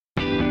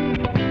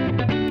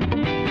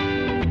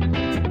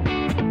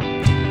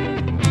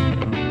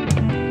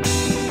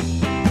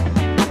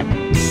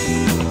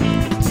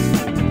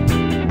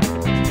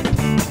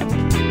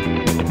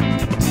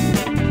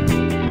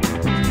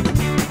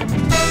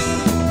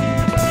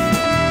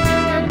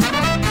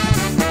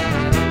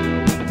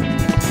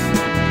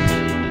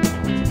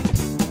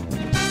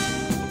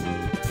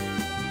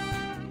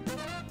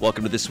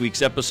this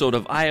week's episode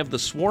of Eye of the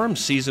Swarm,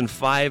 Season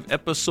 5,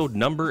 Episode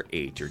Number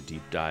 8, your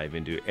deep dive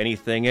into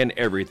anything and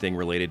everything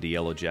related to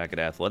Yellowjacket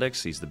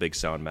athletics. He's the big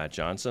sound Matt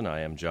Johnson.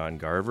 I am John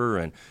Garver,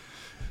 and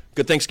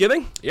good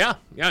Thanksgiving? Yeah,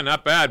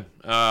 not bad.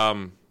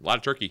 A lot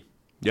of turkey.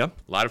 Yeah?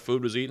 A lot of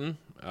food was eaten.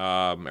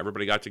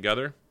 Everybody got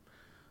together.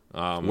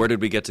 Where did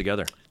we get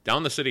together? Down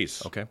in the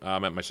cities. Okay.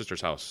 At my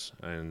sister's house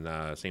in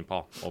St.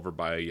 Paul, over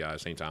by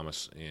St.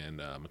 Thomas and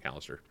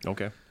McAllister.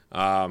 Okay.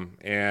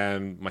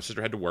 And my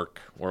sister had to work,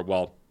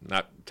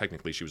 not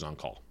technically, she was on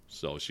call.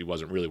 So she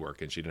wasn't really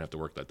working. She didn't have to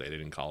work that day. They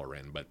didn't call her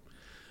in. But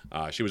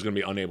she was going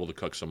to be unable to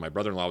cook. So my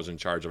brother-in-law was in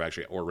charge of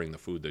actually ordering the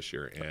food this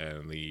year.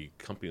 And the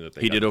company that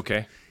they did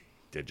okay?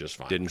 Did just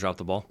fine. Didn't drop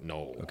the ball?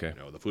 No. Okay.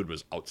 No, the food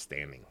was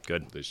outstanding.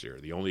 Good. This year.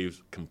 The only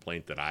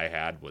complaint that I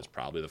had was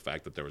probably the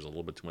fact that there was a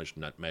little bit too much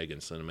nutmeg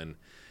and cinnamon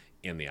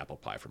in the apple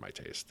pie for my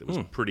taste. It was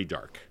pretty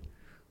dark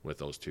with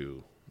those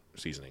two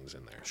seasonings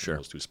in there. Sure.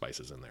 Those two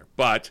spices in there.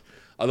 But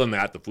other than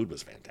that, the food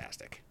was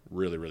fantastic.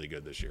 Really, really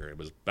good this year. It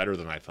was better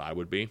than I thought it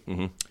would be.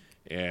 Mm-hmm.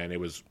 And it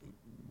was,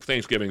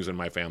 Thanksgivings in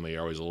my family are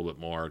always a little bit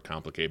more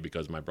complicated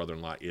because my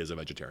brother-in-law is a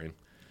vegetarian.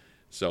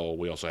 So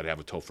we also had to have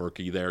a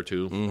tofurkey there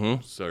too.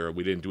 Mm-hmm. So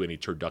we didn't do any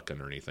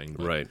turducken or anything.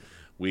 But right.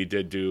 We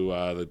did do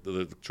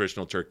the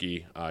traditional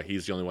turkey.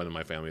 He's the only one in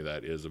my family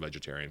that is a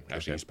vegetarian.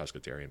 Actually, He's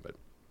pescatarian, but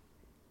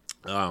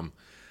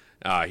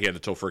he had the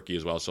tofurkey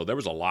as well. So there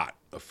was a lot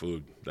of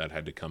food that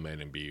had to come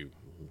in and be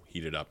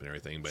heated up and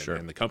everything. But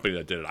and the company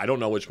that did it, I don't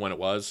know which one it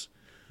was.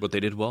 But they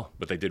did well.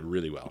 But they did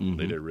really well. Mm-hmm.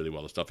 They did really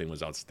well. The stuffing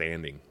was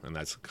outstanding. And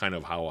that's kind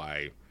of how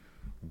I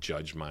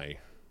judge my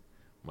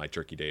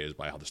turkey day, is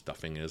by how the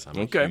stuffing is. I'm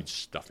a huge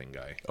stuffing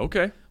guy.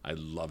 Okay. I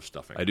love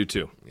stuffing. I do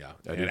too. Yeah.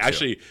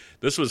 Actually,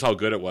 this was how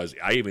good it was.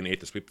 I even ate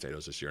the sweet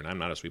potatoes this year, and I'm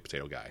not a sweet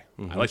potato guy.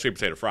 Mm-hmm. I like sweet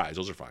potato fries.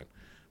 Those are fine.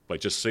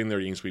 But just sitting there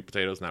eating sweet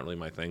potatoes, not really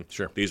my thing.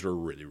 Sure. These were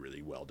really,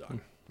 really well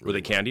done. Were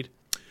they candied?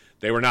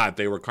 They were not.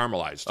 They were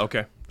caramelized.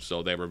 Okay.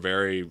 So they were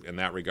very, in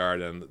that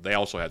regard, and they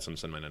also had some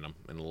cinnamon in them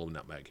and a little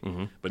nutmeg.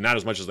 Mm-hmm. But not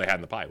as much as they had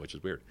in the pie, which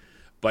is weird.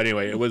 But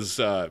anyway, it was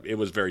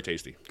very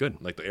tasty. Good.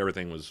 Like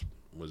everything was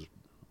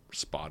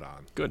spot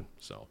on. Good.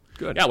 So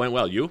good. Yeah, it went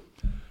well. You?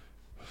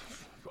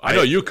 I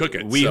know you cook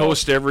it. We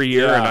host every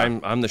year,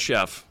 and I'm the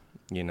chef.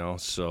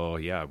 So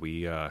yeah,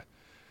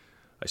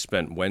 I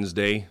spent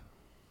Wednesday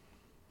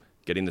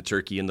getting the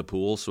turkey in the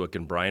pool so it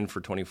can brine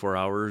for 24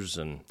 hours.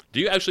 And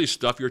do you actually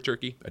stuff your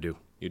turkey? I do.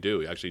 You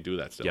do? You actually do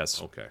that still?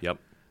 Yes. Okay. Yep.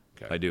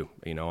 Okay. I do.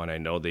 And I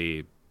know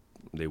they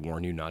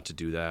warn you not to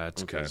do that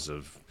because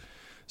of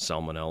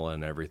salmonella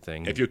and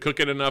everything. If you cook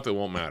it enough, it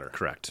won't matter.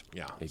 Correct.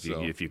 Yeah.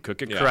 If you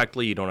cook it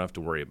correctly, you don't have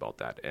to worry about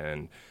that.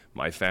 And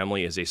my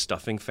family is a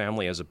stuffing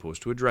family as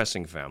opposed to a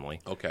dressing family.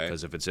 Okay.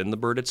 Because if it's in the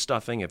bird, it's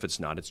stuffing. If it's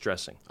not, it's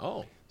dressing.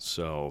 Oh.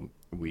 So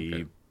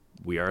we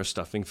are a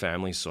stuffing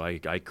family, so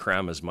I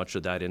cram as much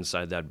of that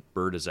inside that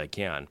bird as I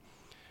can.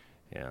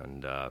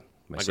 And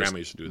my grandma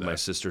used to do that. My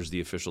sister's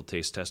the official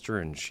taste tester,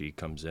 and she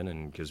comes in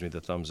and gives me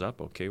the thumbs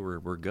up. Okay, we're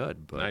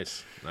good. But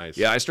nice.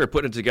 Yeah, I started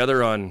putting it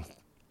together on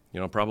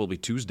probably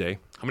Tuesday.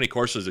 How many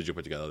courses did you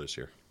put together this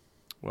year?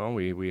 Well,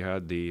 we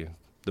had the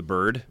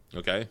bird.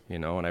 Okay.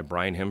 And I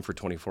brine him for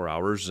 24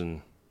 hours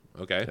and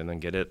okay. And then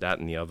get that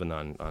in the oven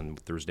on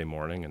Thursday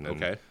morning, and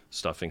then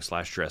stuffing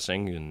 /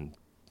 dressing and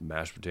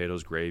mashed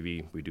potatoes,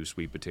 gravy. We do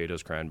sweet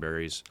potatoes,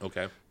 cranberries.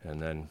 Okay.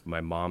 And then my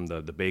mom,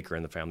 the baker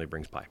in the family,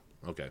 brings pie.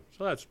 Okay.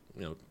 So that's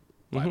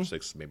 5,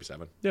 6, maybe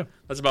 7. Yeah.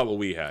 That's about what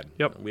we had.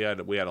 Yep. We had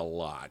a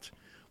lot.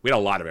 We had a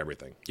lot of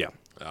everything. Yeah.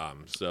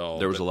 So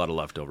there was a lot of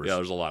leftovers. Yeah,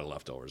 there's a lot of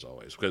leftovers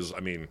always. Because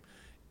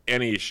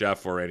any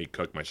chef or any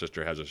cook, my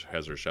sister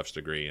has her chef's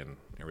degree and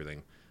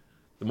everything.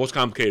 The most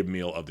complicated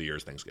meal of the year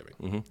is Thanksgiving.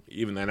 Mm-hmm.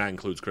 Even then, that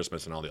includes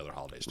Christmas and all the other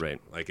holidays too.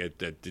 Right. Like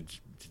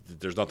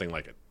there's nothing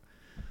like it.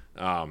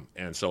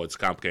 And so it's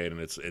complicated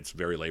and it's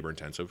very labor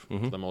intensive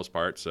for the most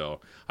part.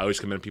 So I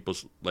always commend people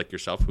like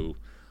yourself who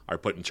are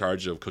put in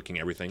charge of cooking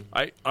everything.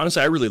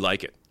 Honestly, I really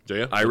like it. Do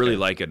you? I really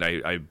like it.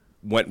 I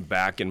went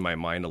back in my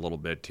mind a little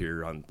bit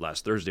here on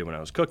last Thursday when I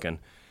was cooking,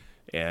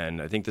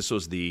 and I think this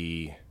was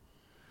the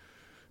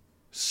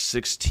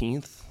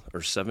 16th or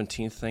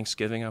 17th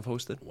Thanksgiving I've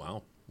hosted.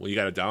 Wow. Well, you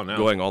got it down now.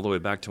 Going all the way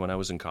back to when I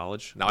was in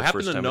college. Now, I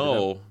happen to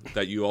know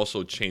that you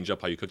also change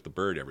up how you cook the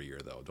bird every year,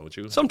 though, don't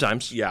you?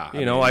 Sometimes. Yeah.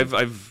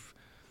 I've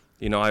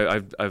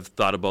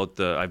thought about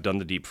I've done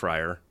the deep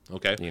fryer.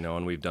 Okay.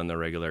 And we've done the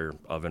regular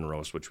oven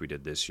roast, which we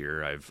did this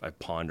year. I've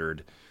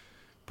pondered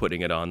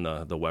putting it on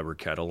the Weber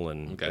kettle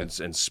and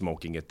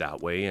smoking it that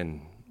way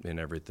and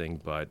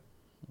everything. But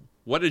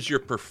what is your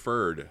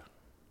preferred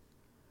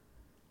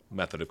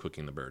method of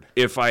cooking the bird?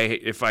 If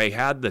I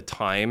had the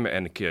time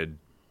and could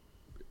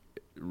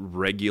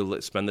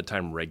spend the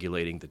time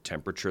regulating the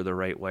temperature the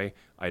right way,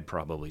 I'd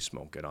probably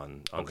smoke it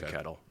on the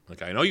kettle.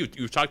 Okay, I know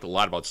you've talked a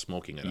lot about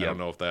smoking it. Yep. I don't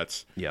know if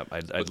that's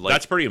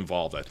that's pretty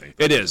involved. I think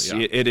it is.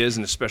 Yeah. It is,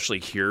 and especially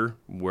here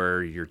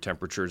where your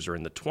temperatures are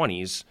in the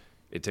 20s,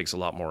 it takes a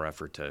lot more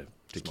effort to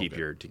keep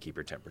your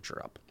temperature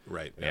up.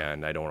 Right. Yeah.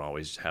 And I don't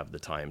always have the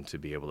time to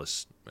be able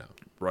to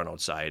run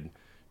outside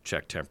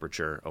check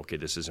temperature. Okay,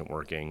 this isn't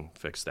working.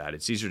 Fix that.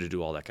 It's easier to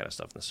do all that kind of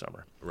stuff in the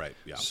summer. Right.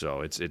 Yeah.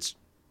 So it's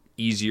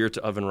easier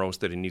to oven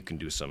roast it, and you can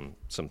do some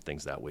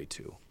things that way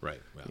too.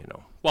 Right. Yeah. You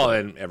know. Well,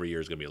 and every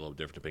year is going to be a little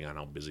different depending on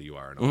how busy you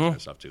are and all that kind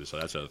of stuff too. So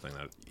that's the other thing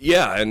that.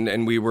 Yeah,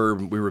 and we were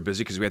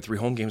busy because we had 3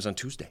 home games on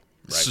Tuesday.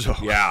 Right. So,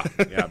 yeah,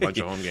 a bunch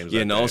of home games.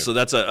 You know, so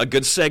that's a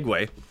good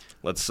segue.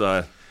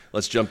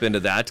 Let's jump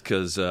into that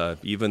because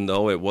even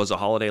though it was a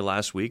holiday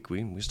last week,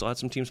 we still had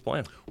some teams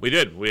playing. We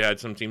did. We had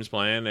some teams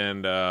playing,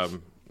 and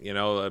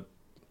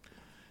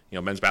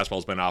men's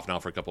basketball's been off now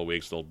for a couple of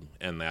weeks. They'll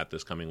end that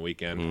this coming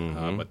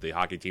weekend. But the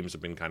hockey teams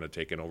have been kind of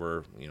taken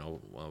over,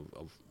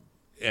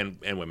 and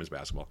women's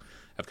basketball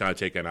have kind of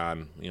taken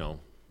on,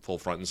 full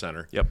front and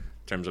center. Yep.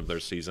 In terms of their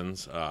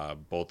seasons.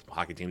 Both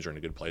hockey teams are in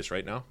a good place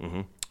right now.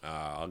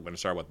 I'm going to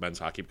start with men's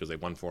hockey because they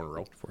won 4 in a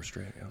row. 4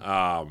 straight,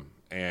 yeah.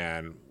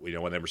 And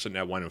when they were sitting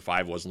at 1-5,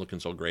 it wasn't looking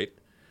so great.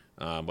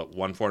 But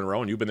won 4 in a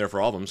row, and you've been there for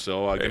all of them.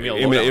 So give me a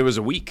little. It was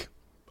a week.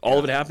 All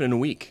of it happened in a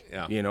week.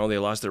 Yeah. They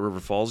lost their River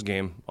Falls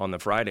game on the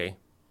Friday,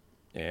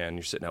 and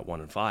you're sitting at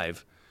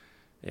 1-5,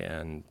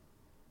 and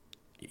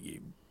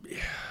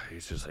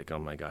it's just like, oh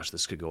my gosh,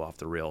 this could go off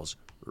the rails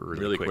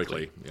really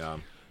quickly. Yeah.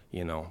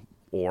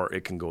 Or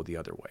it can go the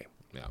other way.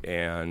 Yeah.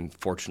 And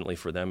fortunately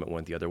for them, it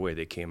went the other way.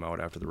 They came out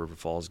after the River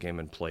Falls game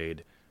and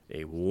played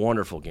a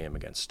wonderful game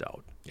against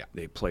Stout. Yeah.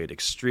 They played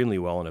extremely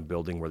well in a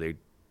building where they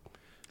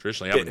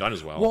traditionally haven't done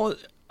as well. Well,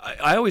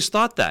 I always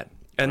thought that.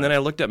 And then I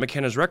looked at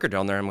McKenna's record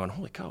down there, and I'm going,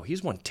 holy cow,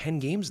 he's won 10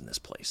 games in this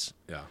place.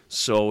 Yeah.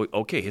 So,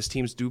 okay, his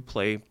teams do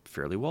play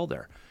fairly well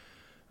there.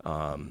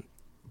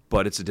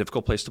 But it's a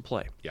difficult place to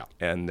play. Yeah.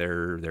 And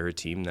they're a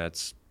team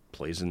that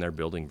plays in their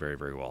building very,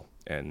 very well.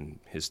 And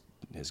his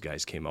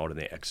guys came out and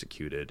they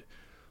executed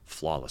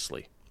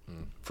flawlessly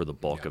for the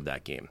bulk of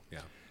that game.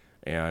 Yeah.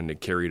 And it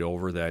carried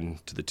over then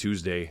to the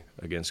Tuesday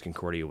against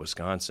Concordia,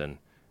 Wisconsin,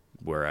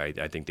 where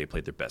I think they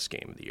played their best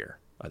game of the year.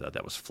 I thought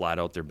that was flat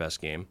out their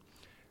best game.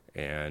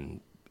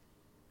 And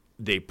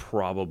they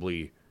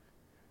probably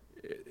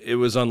 – it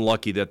was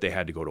unlucky that they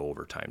had to go to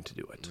overtime to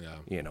do it,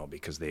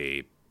 because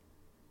they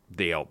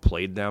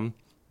outplayed them.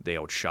 They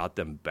outshot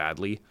them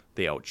badly.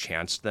 They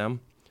outchanced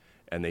them,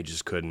 and they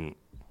just couldn't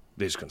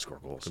score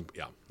goals.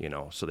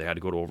 Yeah. So they had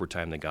to go to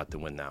overtime. They got the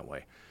win that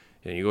way.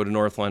 And you go to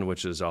Northland,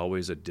 which is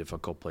always a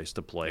difficult place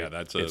to play.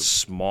 Yeah, it's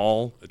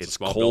small. It's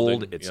small cold.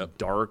 building. It's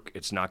dark.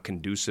 It's not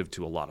conducive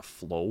to a lot of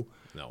flow.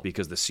 No.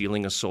 Because the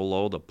ceiling is so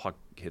low, the puck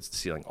hits the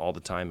ceiling all the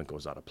time. It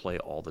goes out of play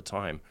all the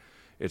time.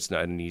 It's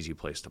not an easy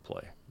place to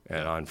play.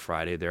 And on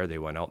Friday there, they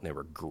went out and they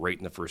were great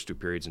in the first 2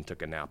 periods and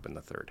took a nap in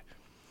the third.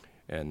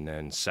 And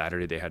then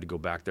Saturday they had to go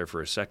back there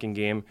for a second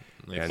game.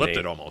 They flipped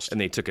it almost.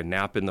 And they took a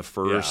nap in the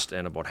first,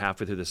 and about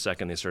halfway through the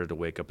second, they started to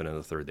wake up, and in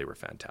the third they were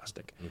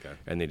fantastic. Okay.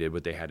 And they did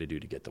what they had to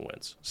do to get the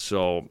wins.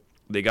 So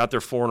they got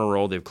their 4 in a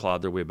row. They've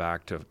clawed their way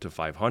back to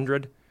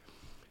 500,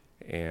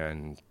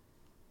 and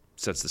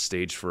sets the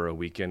stage for a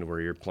weekend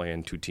where you're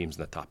playing 2 teams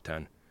in the top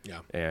 10.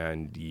 Yeah.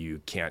 And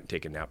you can't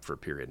take a nap for a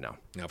period now.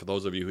 Now, for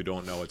those of you who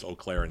don't know, it's Eau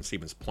Claire and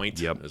Stevens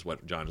Point is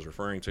what John is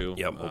referring to.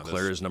 Yep, Eau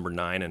Claire is number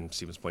 9 and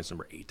Stevens Point's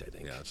number 8, I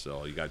think. Yeah,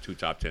 so you got 2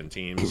 top 10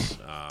 teams.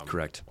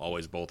 Correct.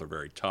 Always both are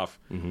very tough.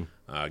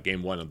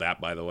 Game 1 of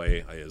that, by the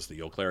way, is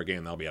the Eau Claire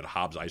game. That'll be at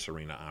Hobbs Ice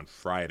Arena on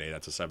Friday.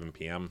 That's at 7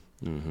 p.m.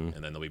 And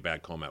then they'll be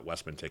back home at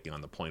Westman taking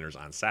on the Pointers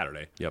on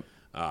Saturday. Yep.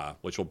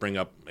 Which will bring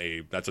up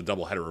that's a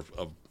doubleheader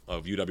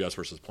of UWS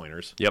versus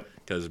Pointers. Yep.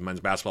 Because men's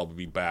basketball will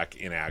be back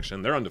in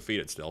action. They're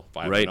undefeated still,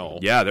 5-0.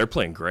 Right. Yeah, they're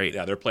playing great.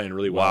 Yeah, they're playing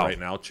really well right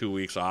now. 2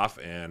 weeks off,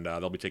 and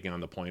they'll be taking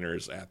on the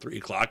Pointers at 3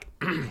 o'clock.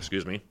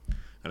 Excuse me.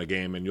 In a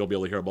game, and you'll be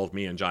able to hear both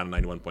me and John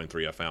on 91.3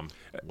 FM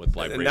with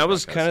live radio. And that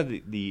was kind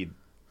of the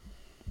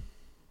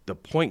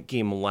Point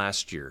game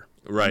last year.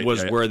 Right.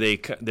 Was where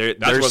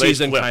their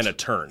season kind of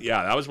turned.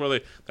 Yeah, that was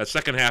where that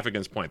second half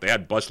against Point. They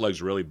had bust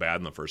legs really bad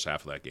in the first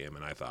half of that game,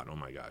 and I thought, oh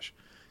my gosh.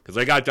 Because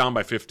they got down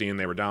by 15.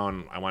 They were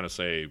down, I want to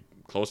say,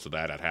 close to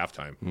that at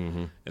halftime.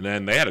 And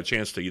then they had a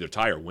chance to either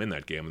tie or win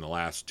that game in the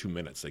last 2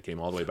 minutes. They came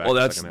all the way back. Well,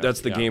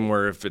 that's the game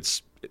where if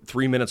it's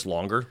 3 minutes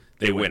longer,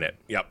 they win it.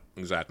 Yep,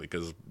 exactly.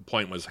 Because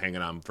Point was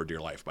hanging on for dear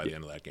life by the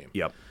end of that game.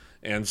 Yep.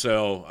 And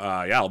so,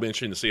 it'll be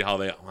interesting to see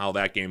how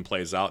that game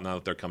plays out now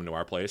that they're coming to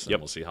our place. And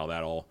we'll see how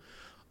that all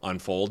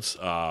unfolds.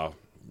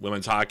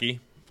 Women's hockey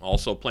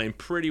also playing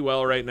pretty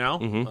well right now.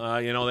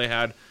 They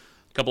had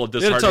a couple of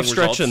disheartening results. They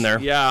had a tough stretch in there.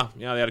 Yeah,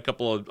 they had a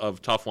couple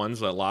of tough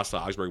ones. That loss to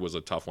Augsburg was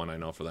a tough one, I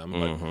know, for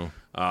them.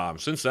 But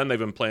since then, they've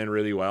been playing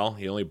really well.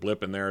 The only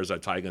blip in there is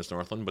that tie against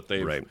Northland, but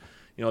they've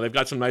they've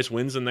got some nice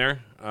wins in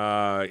there.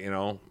 Had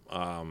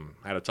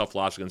a tough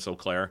loss against Eau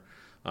Claire.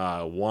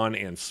 Won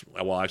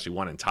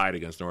and tied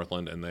against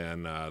Northland, and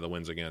then the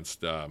wins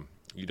against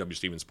UW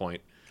Stevens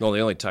Point. No,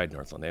 they only tied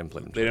Northland. They haven't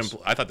played them twice.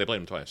 I thought they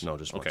played them twice. No,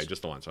 just once. Okay,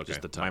 just the once. Okay,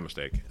 just the tie. My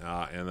mistake.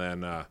 And then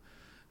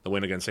the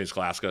win against St.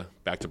 Scholastica,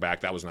 back-to-back,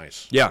 that was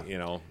nice. Yeah,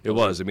 it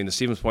was. I mean, the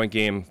Stevens Point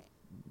game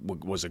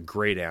was a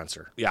great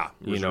answer. Yeah,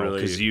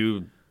 because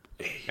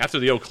after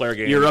the Eau Claire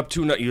game, you're up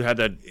 2. You had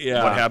that.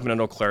 What happened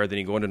in Eau Claire? Then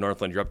you go into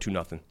Northland. You're up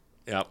 2-0.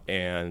 Yep.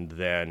 And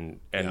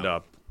then end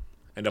up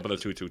End up with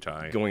a 2-2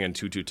 tie. Going in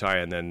 2-2 tie,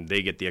 and then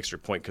they get the extra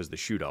point because of the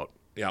shootout.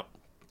 Yep.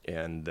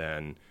 And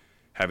then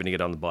having to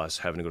get on the bus,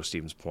 having to go to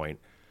Stevens Point,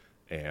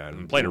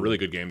 and playing a really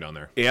good game down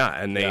there. Yeah,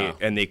 and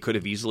they could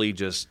have easily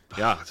just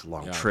it's a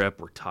long trip,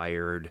 we're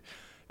tired,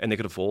 and they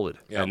could have folded.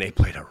 Yep. And they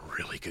played a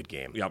really good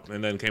game. Yep,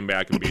 and then came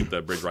back and beat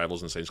the bridge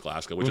rivals in St.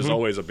 Scholastica, which is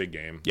always a big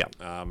game. Yep.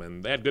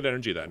 And they had good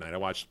energy that night. I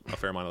watched a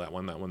fair amount of that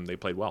one. That one they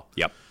played well.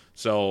 Yep.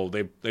 So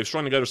they've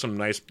strung together some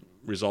nice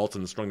results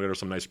and strung together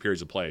some nice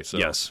periods of play. So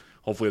yes.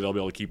 Hopefully they'll be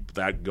able to keep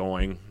that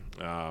going.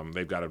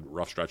 They've got a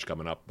rough stretch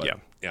coming up, but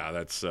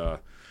that's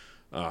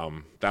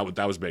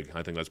that was big.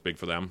 I think that's big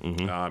for them.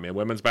 And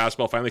women's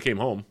basketball finally came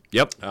home.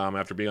 Yep.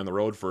 After being on the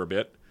road for a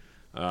bit,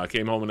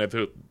 came home and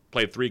they've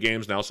played 3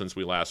 games now since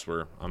we last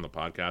were on the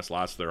podcast.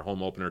 Lost their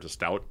home opener to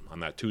Stout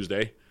on that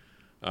Tuesday.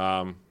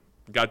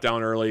 Got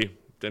down early.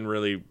 Didn't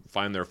really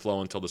find their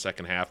flow until the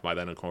second half. By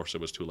then, of course,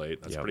 it was too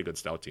late. That's a pretty good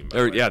Stout team.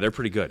 They're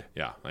pretty good.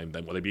 Yeah.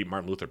 They beat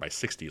Martin Luther by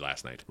 60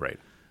 last night. Right.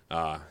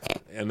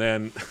 And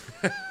then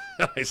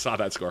I saw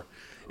that score.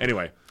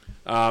 Anyway,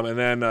 and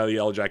then the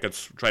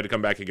Yellowjackets tried to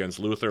come back against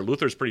Luther.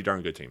 Luther's a pretty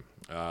darn good team.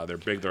 They're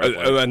big. They're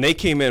and they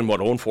came in,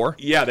 0-4?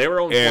 Yeah, they were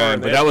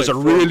 0-4. But that was a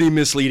really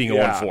misleading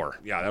 0-4.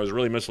 Yeah, that was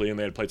really misleading.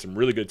 They had played some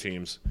really good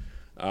teams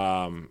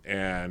and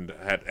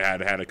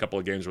had a couple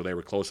of games where they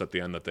were close at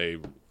the end that they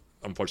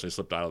unfortunately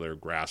slipped out of their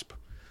grasp.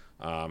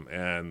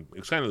 And it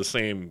was kind of the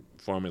same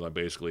formula,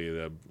 basically.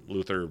 The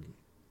Luther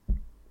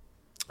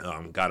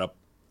got up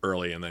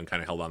early and then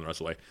kind of held on the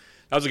rest of the way.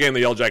 That was a game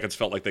the Yellowjackets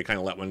felt like they kind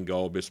of let one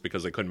go just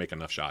because they couldn't make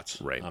enough shots.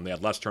 Right. They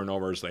had less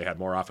turnovers. They had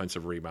more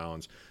offensive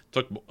rebounds.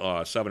 Took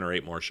 7 or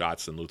 8 more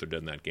shots than Luther did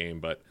in that game,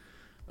 but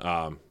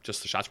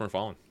just the shots weren't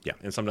falling. Yeah.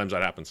 And sometimes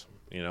that happens,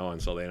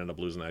 and so they ended up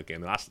losing that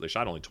game. They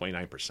shot only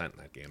 29% in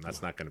that game.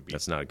 That's not going to be.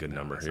 That's not a good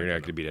number. You're not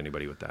going to beat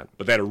anybody with that.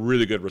 But they had a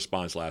really good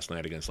response last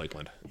night against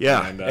Lakeland.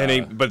 Yeah,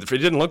 but it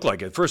didn't look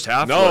like it. First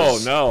half.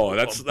 No.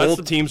 That's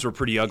both teams were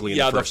pretty ugly in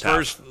the first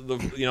half.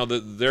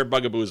 Their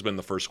bugaboo has been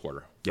the first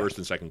quarter. First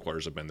and second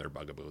quarters have been their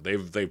bugaboo.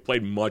 They've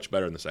played much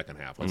better in the second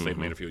half once they've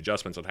made a few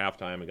adjustments at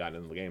halftime and gotten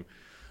into the game.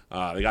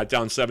 They got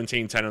down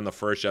 17-10 in the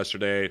first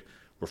yesterday.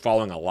 We're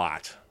falling a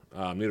lot.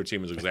 Neither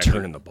team is exactly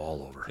turning the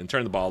ball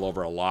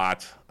over a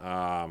lot.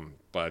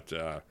 But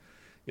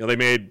they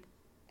made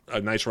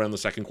a nice run in the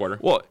second quarter.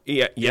 Well,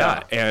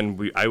 yeah.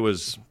 And I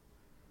was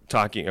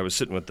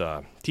sitting with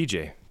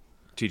TJ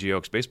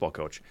Oaks, baseball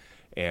coach,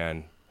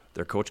 and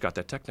their coach got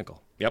that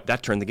technical. Yep,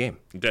 that turned the game.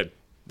 It did.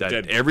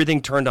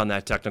 Everything turned on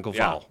that technical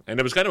foul. And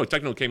it was kind of a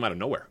technical came out of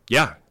nowhere.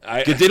 Yeah.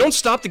 They don't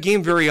stop the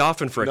game very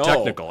often for a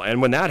technical.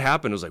 And when that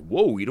happened, it was like,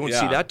 whoa, you don't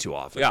see that too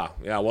often.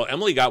 Yeah. Well,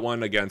 Emily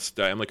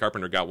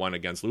Carpenter got one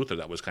against Luther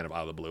that was kind of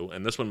out of the blue.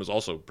 And this one was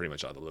also pretty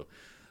much out of the blue.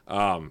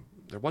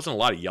 There wasn't a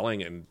lot of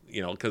yelling, and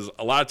because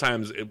a lot of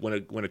times when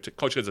a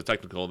coach gets a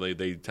technical,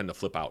 they tend to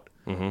flip out.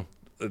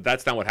 Mm-hmm.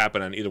 That's not what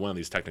happened on either one of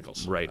these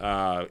technicals. Right.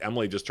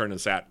 Emily just turned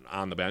and sat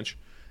on the bench.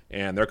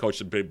 And their coach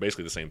did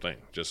basically the same thing.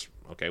 Just,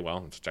 okay,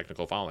 well, it's a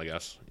technical foul, I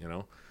guess,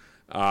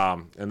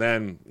 And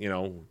then,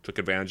 took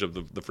advantage of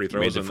the free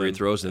throws. Made the free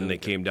throws, and they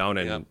came down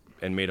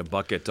and made a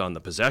bucket on the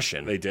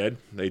possession. They did.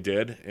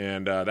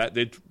 And that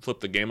did flip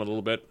the game a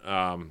little bit.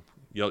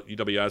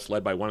 UWS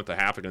led by 1 at the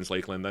half against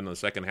Lakeland. Then in the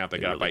second half, they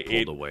got really by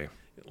 8. Away.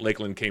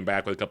 Lakeland came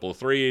back with a couple of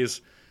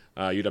threes.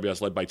 UWS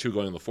led by 2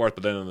 going in the fourth,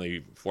 but then in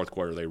the fourth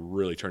quarter, they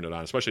really turned it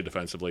on, especially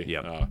defensively.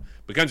 Yeah.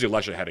 Mackenzie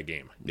Lesha had a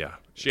game. Yeah.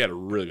 She had a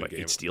really good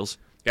game. 8 steals?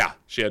 Yeah,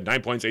 she had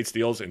 9 points, 8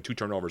 steals, and 2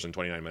 turnovers in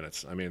 29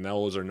 minutes. I mean,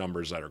 those are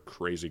numbers that are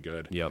crazy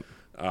good. Yep.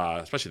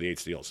 Especially the 8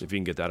 steals. If you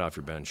can get that off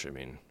your bench, I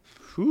mean.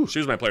 Whew. She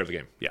was my player of the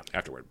game. Yeah.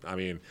 Afterward. I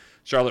mean,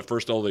 Charlotte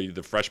Firstall,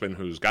 the freshman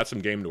who's got some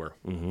game to her.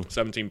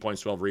 17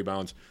 points, 12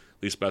 rebounds.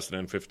 Lise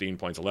Bestinen, 15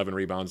 points, 11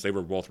 rebounds. They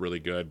were both really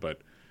good,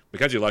 but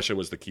Mackenzie Lesha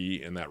was the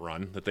key in that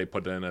run that they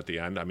put in at the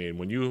end. I mean,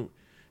 when you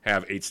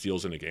have 8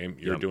 steals in a game,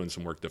 you're doing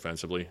some work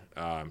defensively.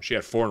 She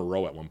had 4 in a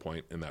row at one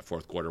point in that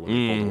fourth quarter when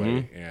they pulled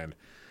away, and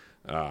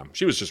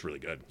she was just really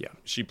good. Yeah,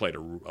 she played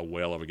a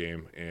whale of a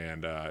game,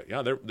 and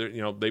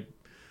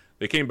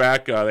they came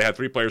back. They had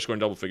 3 players scoring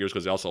double figures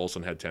because Elsa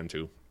Olsen had 10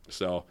 too.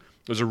 So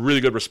it was a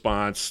really good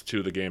response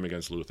to the game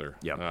against Luther.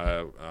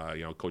 Yeah,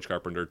 Coach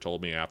Carpenter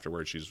told me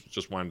afterwards she's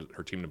just wanted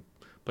her team to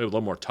play with a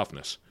little more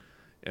toughness,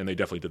 and they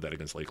definitely did that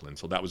against Lakeland.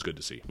 So that was good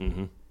to see.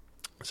 Mm-hmm.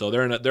 So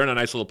they're in a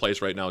nice little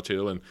place right now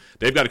too, and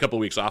they've got a couple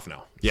of weeks off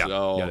now. Yeah,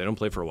 so, they don't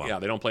play for a while. Yeah,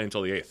 they don't play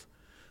until the 8th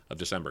of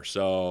December.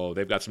 So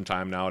they've got some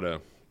time now to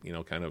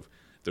kind of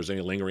if there's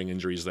any lingering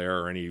injuries there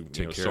or any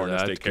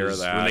soreness, take care of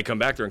that. When they come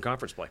back, they're in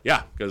conference play.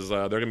 Yeah, because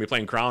they're going to be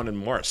playing Crown and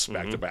Morris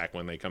back to back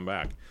when they come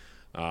back.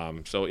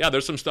 So yeah,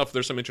 there's some stuff.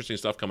 There's some interesting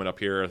stuff coming up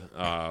here, in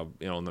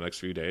the next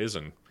few days,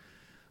 and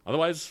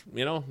otherwise,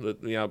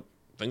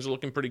 things are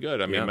looking pretty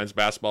good. I mean, men's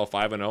basketball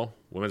 5-0,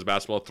 women's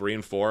basketball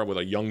 3-4 with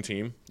a young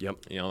team. Yep.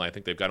 I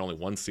think they've got only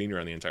 1 senior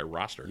on the entire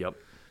roster. Yep.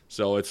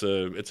 So it's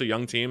a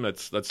young team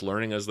that's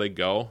learning as they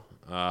go.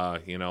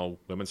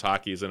 Women's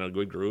hockey is in a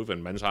good groove,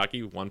 and men's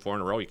hockey 1-4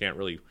 in a row. You can't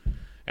really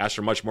ask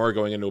for much more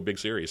going into a big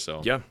series.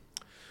 So yeah.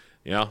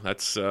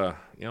 that's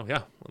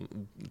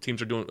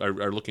teams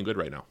are looking good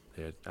right now.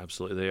 Yeah,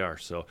 absolutely they are.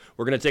 So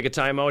we're going to take a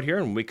time out here,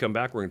 and when we come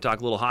back, we're going to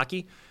talk a little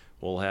hockey.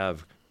 We'll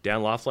have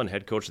Dan Laughlin,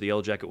 head coach of the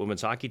Yellowjacket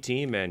women's hockey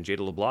team, and Jada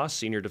LeBlanc,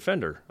 senior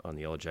defender on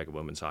the Yellowjacket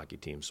women's hockey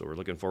team. So we're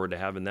looking forward to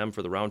having them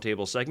for the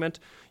roundtable segment.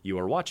 You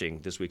are watching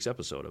this week's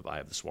episode of Eye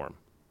of the Swarm.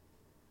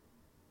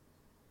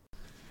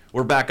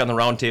 We're back on the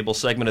roundtable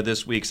segment of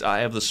this week's Eye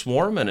of the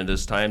Swarm, and it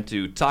is time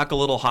to talk a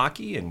little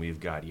hockey. And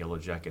we've got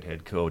Yellowjacket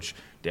head coach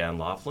Dan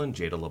Laughlin,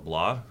 Jada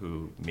LeBlanc,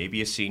 who may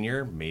be a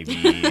senior, maybe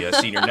a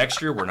senior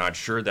next year. We're not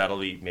sure. That'll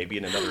be maybe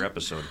in another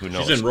episode. Who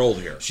knows? She's enrolled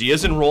here. She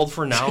is enrolled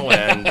for now,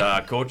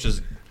 and coach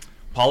is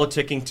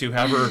politicking to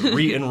have her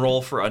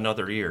re-enroll for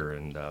another year,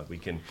 and we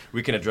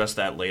can address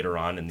that later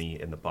on in the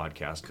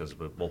podcast because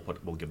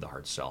we'll give the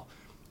hard sell.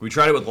 We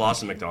tried it with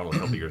Lawson McDonald a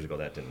couple years ago.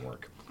 That didn't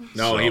work.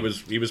 No, so,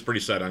 he was pretty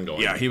set on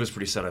going. Yeah, he was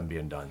pretty set on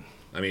being done.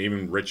 I mean,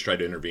 even Rich tried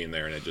to intervene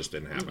there, and it just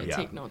didn't happen.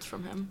 Take notes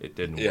from him. It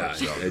didn't work. Yeah,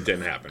 so. It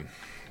didn't happen.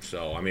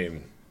 So, I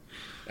mean,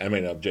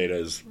 Jada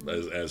is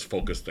as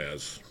focused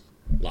as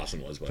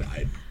Lawson was, but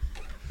I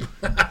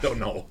don't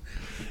know.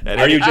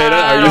 Are you, Jada?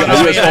 Are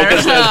you as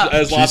focused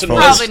as Lawson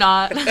was? Probably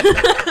not.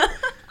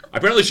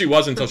 Apparently she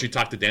was until she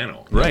talked to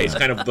Dano. Right. It's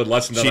kind of the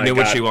lesson that she knew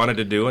what she wanted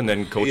to do, and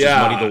then coaches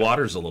muddied the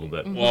waters a little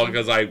bit. Well,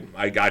 because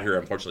I got here,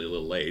 unfortunately, a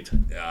little late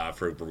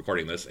for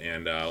recording this,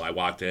 and I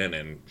walked in,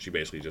 and she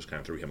basically just kind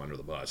of threw him under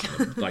the bus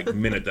the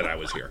minute that I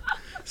was here.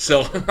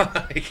 So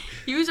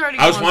he was already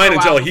I was fine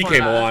until he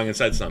came along and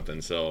said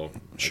something. So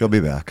she'll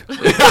be back.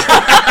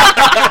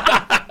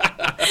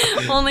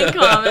 Only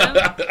comment.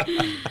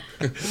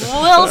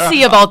 We'll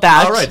see about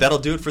that. All right, that'll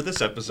do it for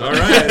this episode. All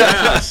right,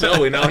 yeah.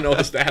 So we now know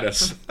the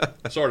status,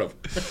 sort of.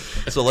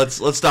 So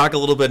let's talk a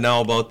little bit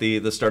now about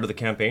the start of the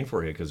campaign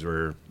for you, because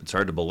it's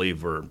hard to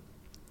believe we're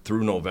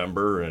through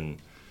November, and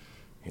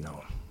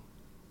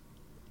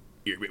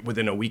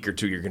within a week or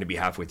two you're going to be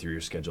halfway through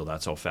your schedule.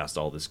 That's how fast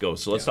all this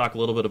goes. So let's talk a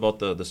little bit about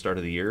the start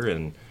of the year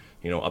and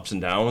ups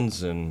and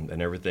downs and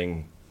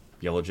everything.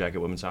 Yellowjacket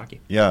women's hockey.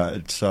 Yeah,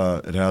 it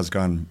has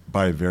gone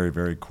by very,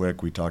 very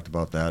quick. We talked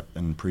about that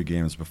in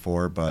pre-games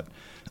before, but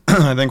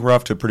I think we're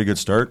off to a pretty good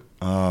start.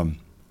 I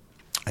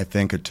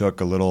think it took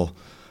a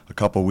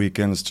couple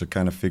weekends to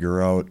kind of figure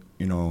out,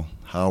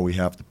 how we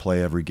have to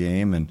play every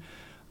game, and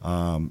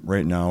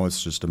right now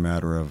it's just a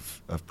matter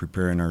of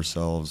preparing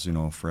ourselves,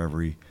 for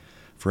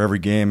every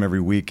game,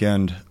 every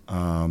weekend,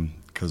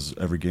 because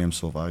every game's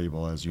so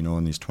valuable, as you know,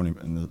 in the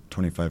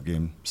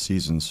 25-game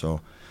season.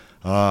 So.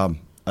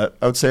 I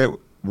would say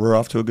we're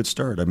off to a good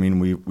start. I mean,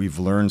 we've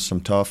learned some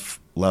tough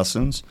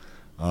lessons,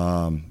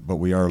 but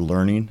we are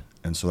learning,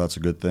 and so that's a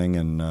good thing.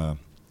 And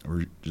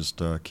we're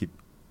just keep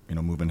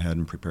moving ahead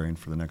and preparing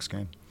for the next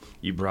game.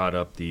 You brought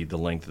up the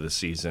length of the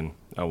season.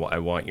 I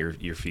want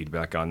your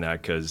feedback on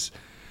that, because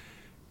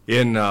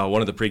in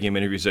one of the pregame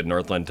interviews at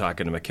Northland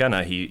talking to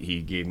McKenna,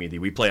 he gave me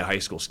we play a high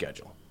school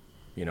schedule.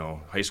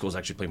 High schools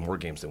actually play more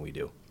games than we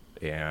do,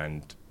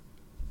 and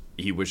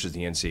he wishes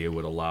the NCAA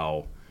would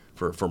allow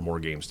for more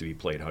games to be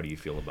played. How do you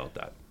feel about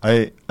that?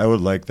 I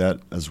would like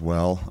that as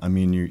well. I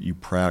mean, you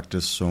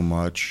practice so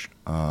much,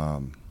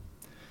 and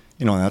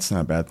that's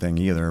not a bad thing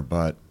either,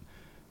 but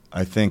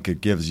I think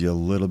it gives you a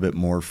little bit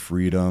more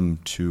freedom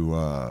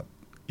to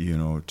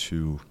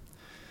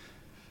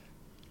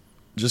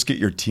just get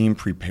your team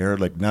prepared,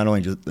 like not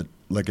only just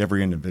like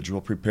every individual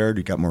prepared,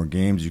 you got more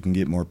games, you can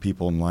get more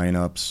people in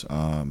lineups.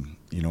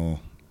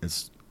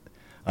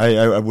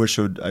 I wish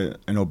I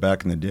know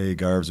back in the day,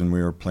 Garves, when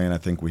we were playing, I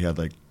think we had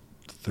like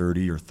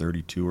 30 or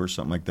 32 or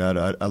something like that.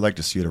 I'd like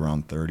to see it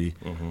around 30.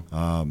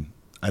 Mm-hmm.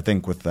 I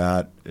think with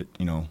that,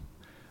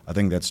 I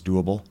think that's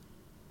doable.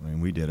 I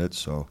mean, we did it,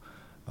 so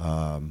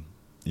I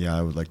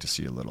would like to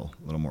see a little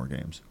more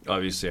games.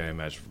 Obviously, I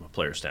imagine from a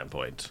player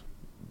standpoint,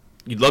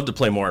 you'd love to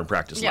play more and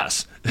practice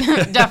less.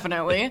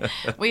 Definitely.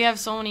 We have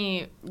so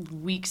many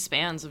week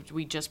spans of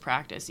we just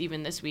practice.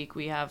 Even this week,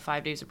 we have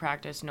 5 days of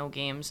practice, no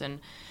games,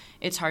 and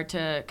it's hard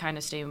to kind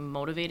of stay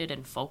motivated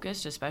and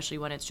focused, especially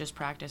when it's just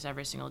practice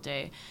every single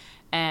day.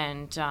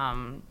 And,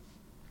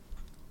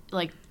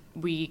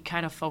 we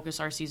kind of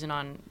focus our season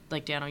on,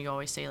 like, Dano, you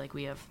always say, like,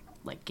 we have,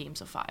 like, games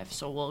of 5.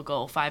 So we'll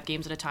go 5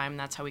 games at a time, and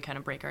that's how we kind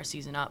of break our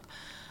season up.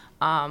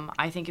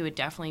 I think it would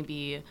definitely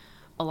be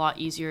a lot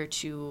easier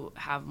to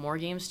have more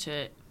games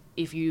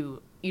if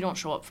you don't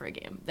show up for a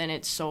game. Then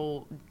it's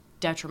so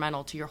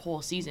detrimental to your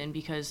whole season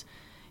because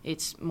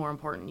it's more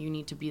important. You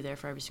need to be there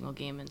for every single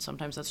game, and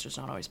sometimes that's just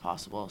not always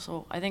possible.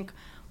 So I think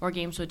more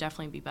games would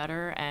definitely be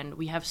better, and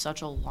we have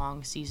such a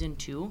long season,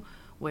 too,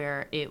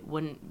 where it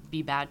wouldn't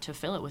be bad to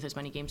fill it with as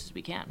many games as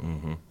we can.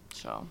 Mm-hmm.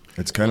 So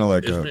it's kind of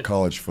like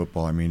college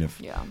football. I mean,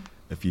 if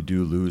you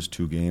do lose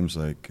 2 games,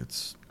 like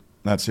it's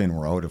not saying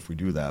we're out if we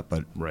do that,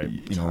 but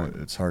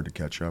it's hard to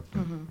catch up.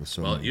 Mm-hmm. With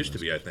so well, many it used to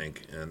be, I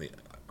think, and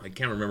I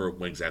can't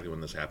remember exactly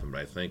when this happened,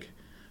 but I think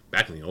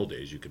back in the old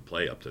days, you could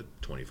play up to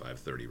 25,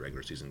 30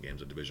 regular season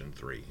games at Division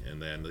III, and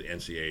then the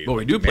NCAA. Well,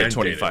 we do play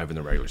 25 in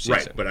the regular season,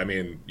 right? But I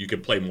mean, you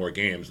could play more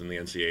games, and the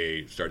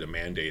NCAA started to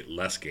mandate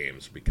less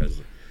games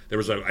because there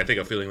was I think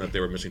a feeling that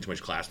they were missing too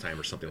much class time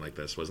or something like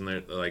this, wasn't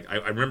there? Like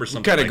I remember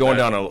something kind of like going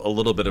that. down a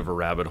little bit of a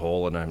rabbit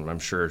hole, and I'm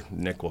sure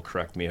Nick will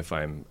correct me if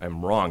I'm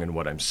wrong in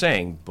what I'm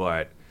saying,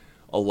 but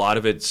a lot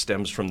of it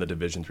stems from the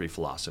Division III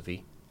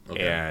philosophy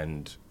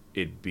and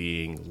it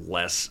being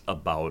less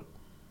about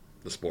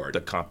the sport,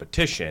 the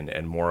competition,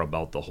 and more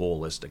about the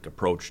holistic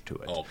approach to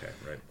it. Oh, okay,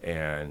 right.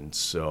 And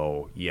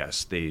so,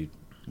 yes, they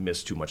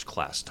miss too much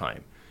class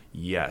time.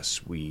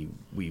 Yes, we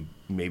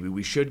maybe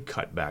we should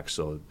cut back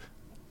so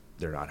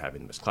they're not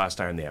having to miss class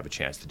time. They have a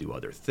chance to do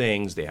other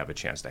things. They have a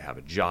chance to have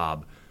a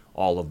job.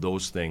 All of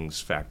those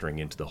things factoring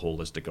into the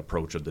holistic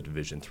approach of the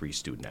Division III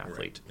student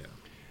athlete. Right.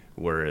 Yeah.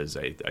 Whereas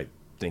I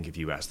think if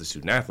you ask the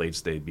student athletes,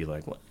 they'd be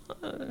like,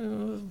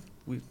 well,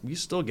 we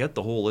still get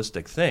the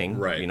holistic thing.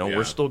 Right, You know, yeah.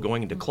 we're still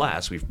going into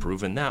class. We've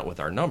proven that with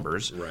our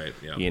numbers. Right,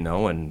 yeah. You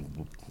know,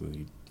 and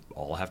we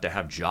all have to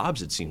have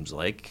jobs, it seems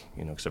like,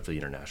 you know, except for the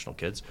international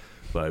kids.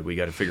 But we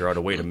got to figure out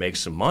a way to make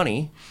some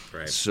money.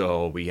 Right.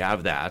 So we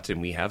have that,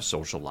 and we have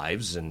social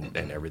lives and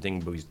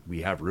everything, but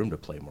we have room to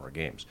play more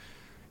games.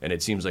 And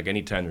it seems like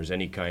anytime there's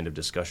any kind of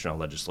discussion on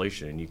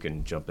legislation, and you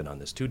can jump in on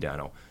this too,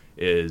 Dano,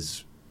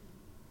 is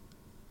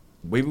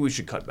maybe we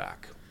should cut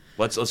back.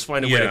 Let's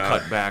find a way to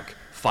cut back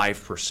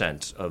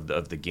 5%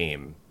 of the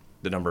game,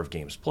 the number of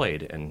games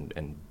played,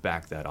 and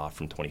back that off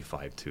from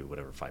 25 to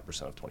whatever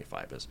 5% of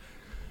 25 is.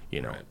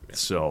 You know, Right, yeah.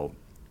 So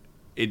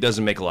it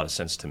doesn't make a lot of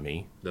sense to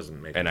me.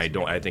 Doesn't make And sense I to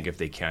don't. me. I think if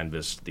they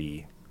canvass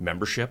the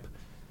membership,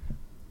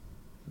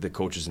 the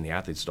coaches and the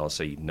athletes would all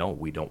say, no,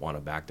 we don't want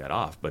to back that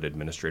off. But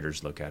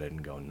administrators look at it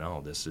and go,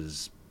 no, this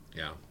is.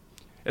 Yeah.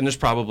 And there's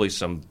probably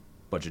some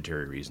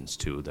budgetary reasons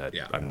too that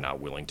Yeah. I'm not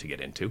willing to get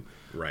into.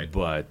 Right.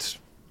 But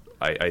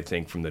I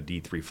think from the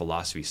D3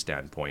 philosophy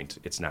standpoint,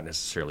 it's not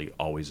necessarily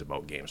always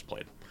about games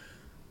played.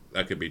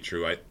 That could be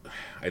true.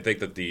 I think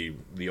that the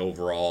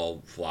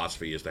overall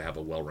philosophy is to have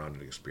a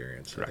well-rounded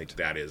experience. Correct. I think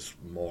that is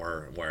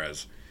more.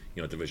 Whereas,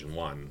 you know, Division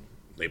One,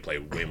 they play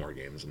way more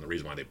games, and the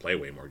reason why they play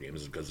way more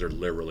games is because they're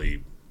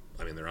literally,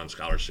 I mean, they're on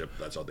scholarship.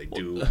 That's all they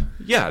do.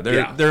 Yeah,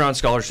 they're on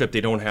scholarship.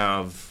 They don't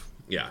have.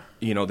 Yeah.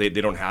 You know, they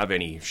don't have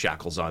any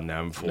shackles on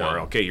them for, No.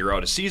 okay, you're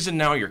out of season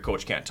now, your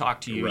coach can't talk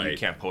to you, you Right,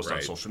 can't post on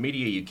right. social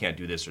media, you can't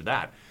do this or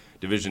that.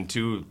 Division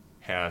II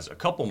has a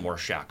couple more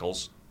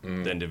shackles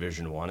than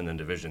Division I, and then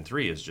Division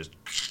III is just...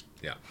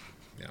 Yeah.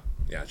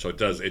 So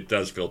it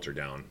does filter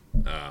down,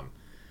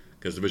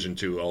 because Division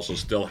Two also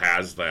still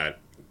has that.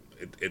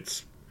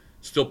 It's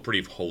still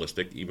pretty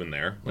holistic even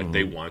there. Like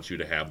they want you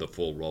to have the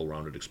full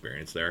well-rounded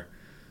experience there.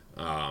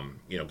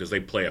 You know, because they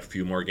play a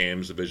few more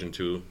games Division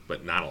Two,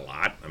 but not a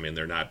lot. I mean,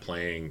 they're not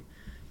playing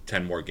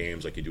 10 more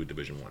games like you do at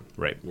Division One.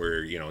 Right.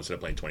 Where, you know, instead of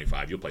playing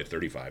 25, you'll play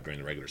 35 during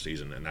the regular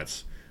season, and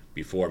that's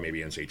before maybe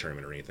NCAA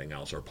tournament or anything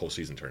else, or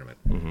postseason tournament.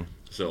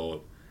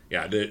 So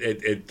yeah,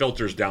 it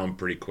filters down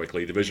pretty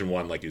quickly. Division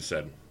One, like you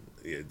said,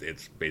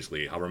 it's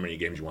basically however many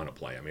games you want to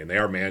play. I mean,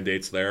 there are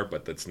mandates there,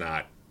 but that's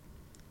not,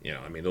 you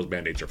know, I mean, those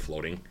mandates are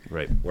floating.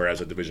 Right.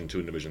 Whereas at Division Two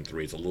and Division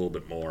Three, it's a little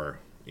bit more,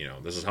 you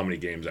know, this is how many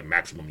games at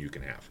maximum you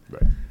can have.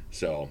 Right.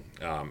 So,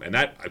 and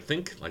that, I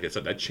think, like I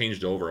said, that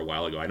changed over a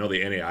while ago. I know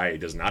the NAIA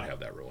does not have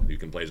that rule. You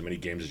can play as many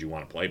games as you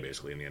want to play,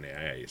 basically, in the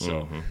NAIA.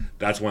 So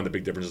that's one of the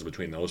big differences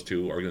between those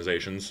two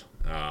organizations.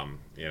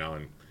 You know,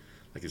 and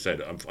like you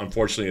said,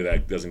 unfortunately,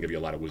 that doesn't give you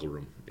a lot of wiggle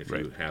room if you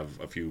Right. have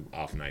a few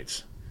off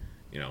nights.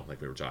 You know,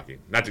 like we were talking.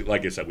 Not to,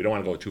 like I said, we don't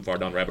want to go too far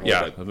down rabbit hole.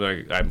 Yeah,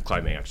 But,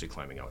 I'm actually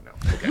climbing out now.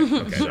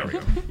 okay, there we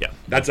go. Yeah.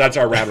 That's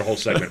our rabbit hole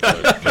segment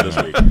for this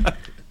week.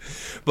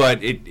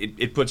 But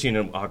it puts you in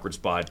an awkward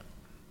spot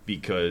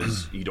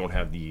because you don't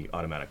have the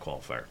automatic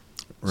qualifier.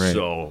 Right,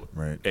 So,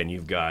 right. And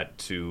you've got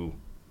two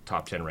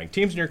top 10 ranked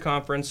teams in your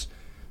conference,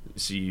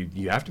 so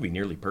you have to be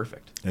nearly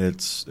perfect.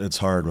 It's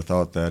hard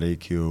without that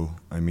AQ.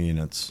 I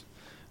mean,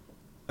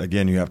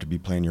 again, you have to be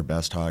playing your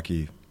best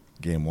hockey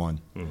game one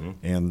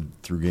and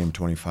through game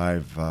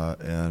 25,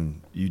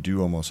 and you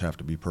do almost have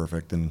to be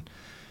perfect. And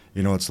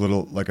you know, it's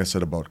little, like I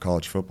said about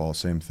college football,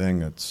 same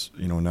thing. It's,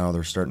 you know, now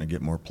they're starting to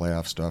get more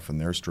playoff stuff in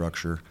their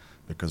structure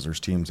because there's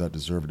teams that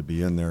deserve to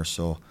be in there.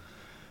 So,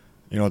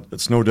 you know,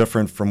 it's no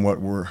different from what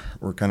we're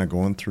kind of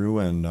going through.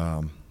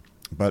 And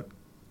but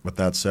with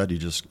that said,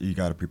 you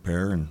got to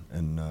prepare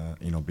and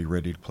you know, be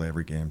ready to play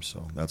every game.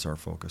 So that's our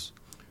focus.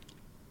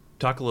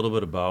 Talk a little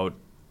bit about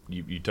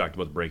you talked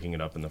about breaking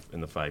it up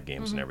in the 5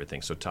 games and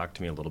everything. So talk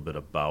to me a little bit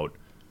about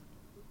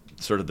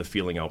sort of the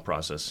feeling out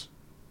process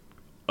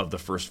of the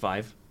first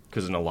 5,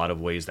 because in a lot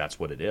of ways that's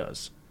what it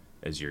is,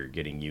 as you're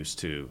getting used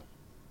to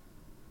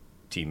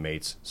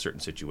teammates, certain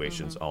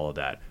situations, all of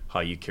that. How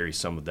you carry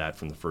some of that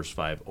from the first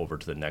 5 over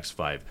to the next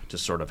 5 to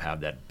sort of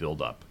have that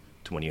build up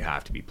to when you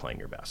have to be playing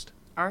your best.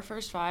 Our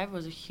first 5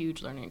 was a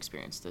huge learning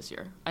experience this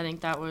year. I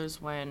think that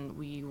was when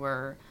we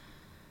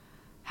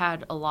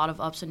had a lot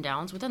of ups and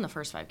downs within the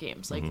first 5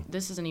 games. Like,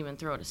 this isn't even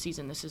throughout a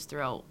season. This is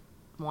throughout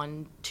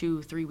 1,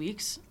 2, 3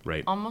 weeks.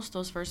 Right. Almost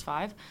those first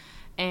 5.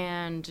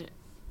 And,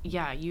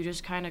 yeah, you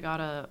just kind of got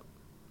to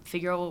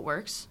figure out what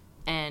works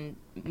and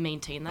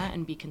maintain that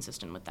and be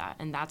consistent with that.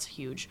 And that's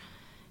huge.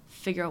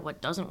 figure out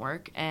what doesn't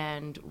work,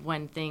 and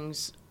when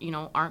things,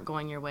 aren't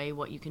going your way,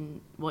 what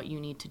you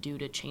need to do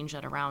to change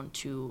that around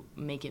to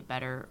make it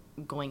better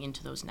going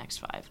into those next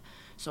 5.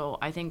 So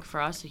I think for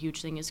us, a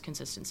huge thing is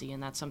consistency,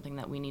 and that's something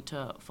that we need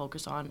to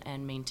focus on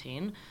and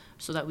maintain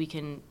so that we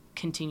can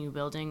continue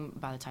building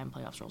by the time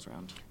playoffs rolls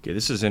around. Okay,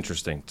 this is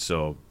interesting.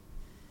 So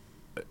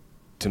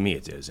to me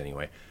it is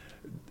anyway.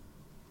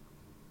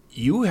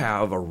 You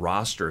have a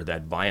roster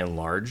that by and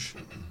large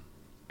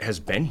has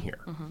been here.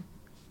 Mm-hmm.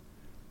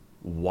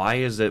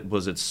 Why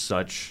was it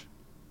such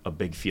a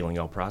big feeling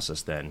out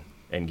process then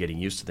and getting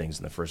used to things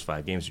in the first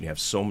 5 games when you have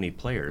so many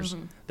players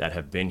that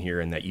have been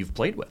here and that you've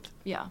played with?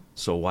 Yeah.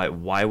 So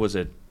why was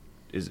it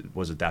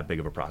that big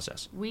of a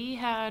process? We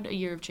had a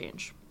year of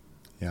change.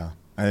 Yeah.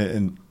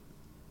 And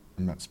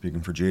I'm not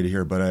speaking for Jada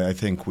here, but I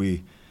think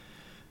the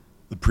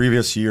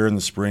previous year in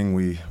the spring,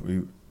 we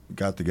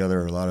got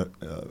together a lot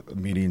of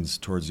meetings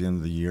towards the end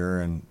of the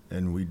year,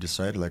 and we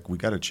decided, like, we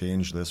got to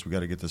change this. We got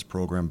to get this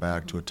program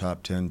back to a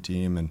top 10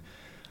 team.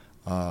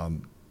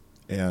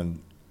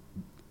 And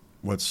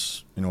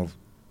what's,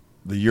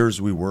 the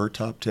years we were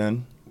top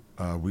 10,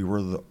 we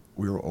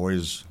were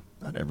always,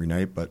 not every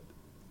night, but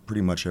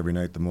pretty much every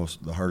night,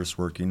 the hardest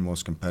working,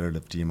 most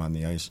competitive team on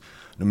the ice,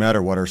 no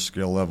matter what our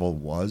skill level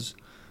was.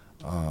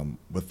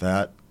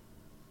 Without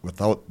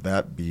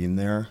that being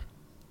there,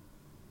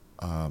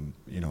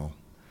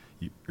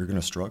 you're going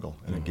to struggle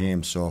in a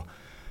game. So,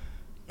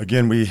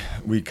 again,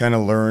 we kind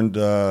of learned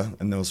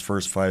in those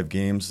first 5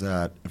 games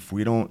that if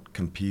we don't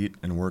compete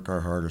and work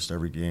our hardest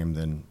every game,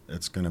 then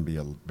it's going to be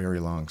a very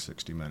long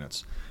 60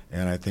 minutes.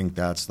 And I think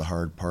that's the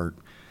hard part.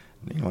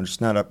 It's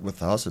not up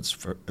with us. It's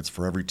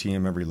for every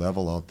team, every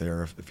level out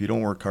there. If you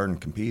don't work hard and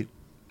compete,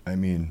 I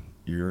mean,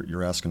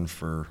 you're asking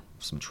for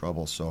some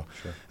trouble. So,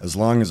 sure. As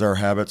long as our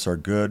habits are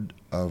good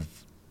of,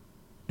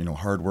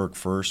 hard work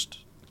first,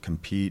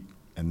 compete,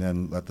 and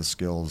then let the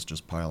skills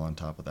just pile on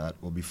top of that,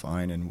 we'll be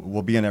fine, and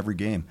we'll be in every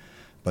game.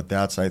 But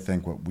that's, I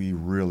think, what we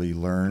really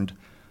learned.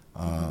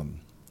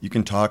 You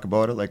can talk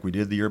about it like we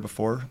did the year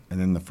before, and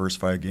then the first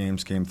 5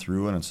 games came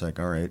through, and it's like,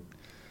 all right,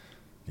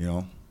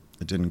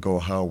 it didn't go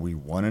how we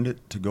wanted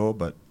it to go,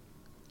 but,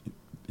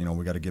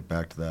 we got to get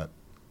back to that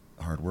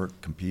hard work,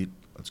 compete,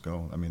 let's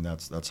go. I mean,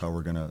 that's how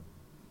we're going to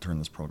turn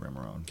this program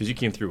around. Because you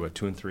came through,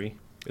 2-3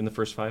 in the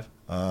first 5?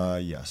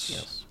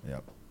 Yes.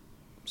 Yep.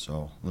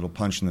 So a little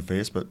punch in the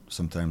face, but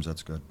sometimes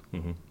that's good.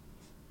 Mm-hmm.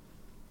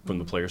 From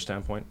the player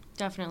standpoint?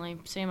 Definitely.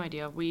 Same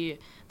idea.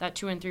 That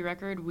 2-3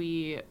 record,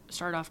 we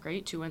started off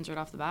great, 2 wins right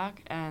off the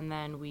back, and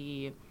then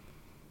we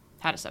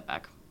had a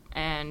setback.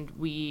 And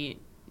we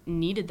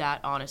needed that,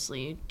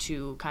 honestly,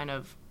 to kind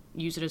of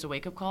use it as a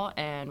wake-up call,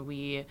 and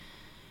we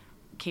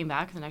came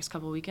back the next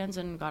couple of weekends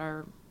and got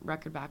our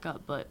record back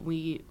up. But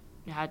we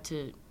had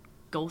to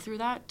go through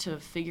that to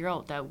figure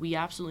out that we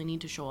absolutely need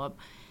to show up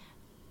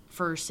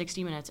for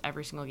 60 minutes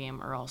every single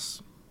game, or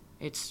else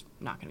it's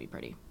not going to be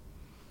pretty.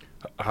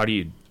 How do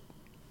you,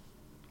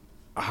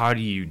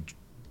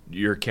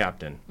 you're a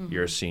captain,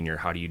 you're a senior,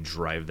 how do you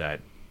drive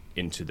that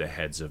into the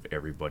heads of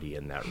everybody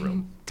in that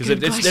room? Because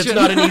it's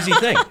not an easy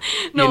thing.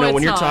 No,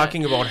 when you're not.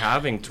 talking about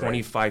having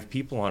 25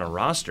 people on a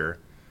roster,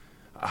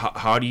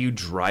 how do you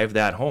drive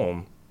that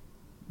home,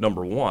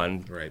 number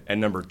one? Right.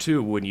 And number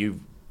two, when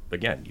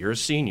you're a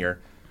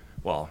senior,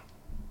 well,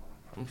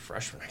 I'm a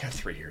freshman. I got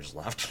 3 years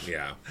left.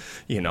 Yeah.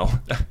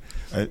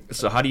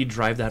 So how do you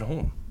drive that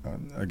home?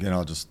 Again,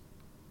 I'll just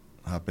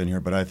hop in here,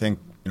 but I think,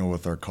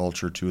 with our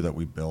culture too that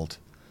we built,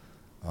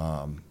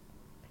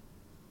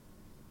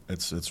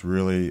 it's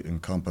really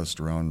encompassed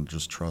around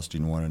just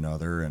trusting one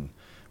another. And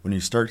when you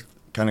start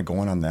kind of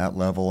going on that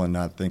level and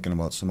not thinking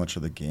about so much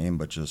of the game,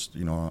 but just,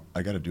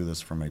 I got to do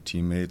this for my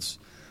teammates.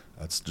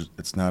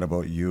 It's not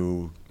about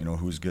you,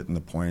 who's getting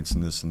the points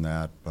and this and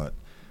that, but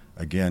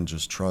again,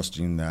 just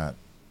trusting that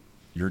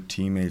your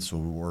teammates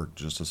will work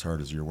just as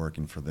hard as you're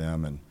working for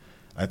them. And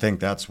I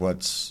think that's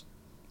what's,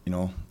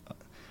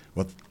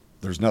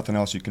 there's nothing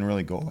else you can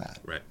really go at.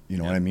 Right. You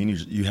know what I mean?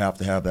 You have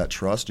to have that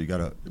trust. You got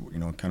to,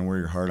 kind of wear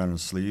your heart on the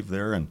sleeve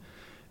there and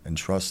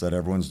trust that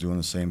everyone's doing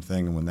the same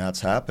thing. And when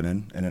that's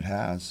happening, and it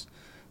has,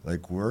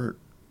 like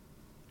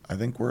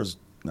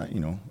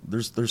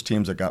there's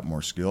teams that got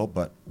more skill,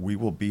 but we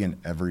will be in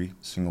every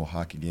single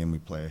hockey game we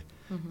play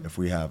if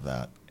we have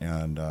that.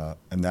 And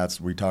that's,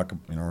 we talk,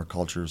 our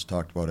culture is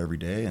talked about every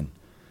day.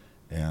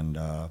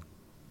 But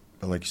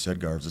like you said,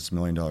 Garves, it's $1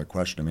 million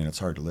question. I mean, it's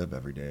hard to live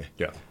every day.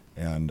 Yeah.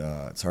 And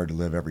it's hard to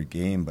live every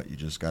game, but you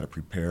just got to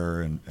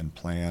prepare and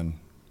plan,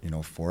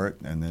 for it.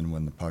 And then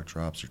when the puck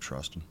drops, you're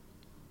trusting.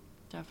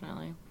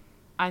 Definitely.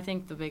 I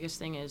think the biggest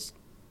thing is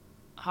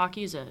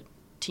hockey is a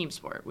team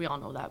sport. We all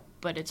know that.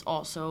 But it's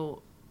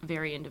also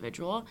very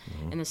individual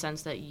in the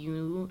sense that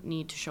you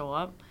need to show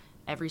up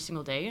every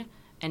single day,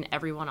 and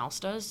everyone else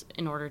does,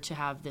 in order to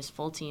have this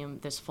full team,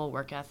 this full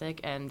work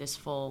ethic, and this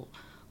full,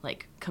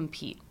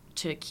 compete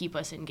to keep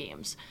us in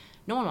games.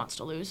 No one wants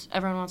to lose.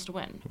 Everyone wants to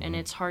win. And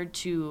it's hard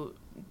to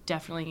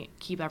definitely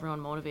keep everyone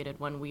motivated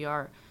when we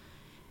are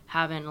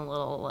having a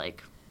little,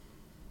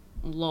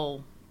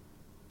 low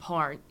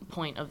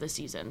point of the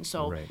season.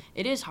 So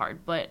it is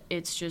hard, but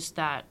it's just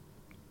that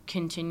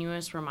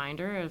continuous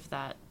reminder of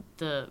that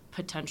the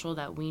potential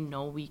that we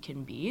know we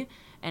can be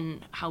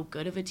and how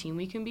good of a team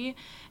we can be,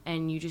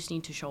 and you just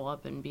need to show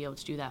up and be able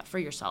to do that for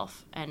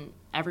yourself, and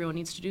everyone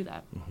needs to do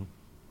that.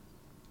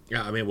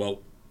 Yeah, I mean,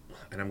 well,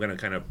 and I'm going to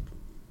kind of,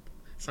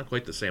 it's not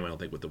quite the same, I don't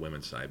think, with the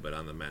women's side, but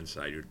on the men's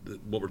side,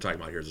 what we're talking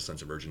about here is a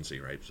sense of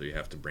urgency, right? So you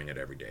have to bring it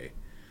every day.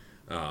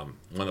 One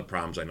of the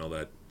problems I know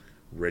that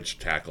Rich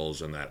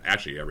tackles, and that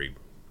actually every,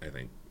 I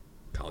think,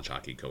 college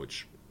hockey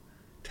coach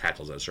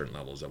tackles at a certain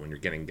level, is that when you're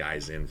getting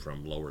guys in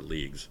from lower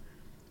leagues,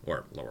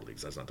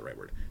 that's not the right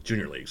word,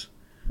 junior leagues,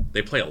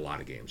 they play a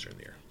lot of games during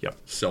the year. Yep.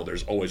 So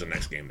there's always a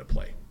next game to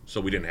play. So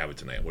we didn't have it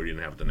tonight. We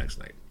didn't have it the next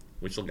night.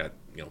 We still got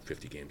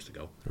 50 games to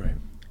go. Right.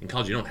 In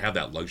college, you don't have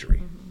that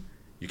luxury.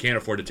 You can't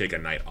afford to take a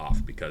night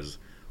off, because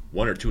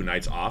 1 or 2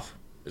 nights off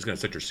is going to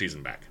set your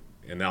season back.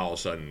 And now all of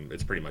a sudden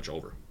it's pretty much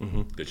over,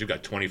 because you've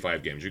got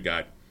 25 games. You've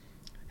got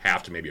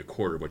half to maybe a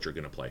quarter of what you're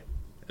going to play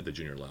at the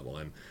junior level.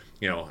 And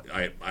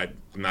I'm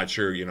not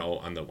sure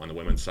on the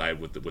women's side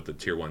with the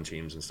tier 1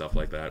 teams and stuff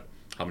like that,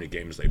 how many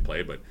games they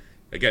play, but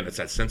again, it's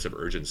that sense of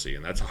urgency,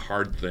 and that's a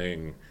hard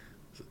thing.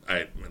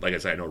 Like I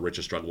said, I know Rich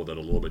has struggled with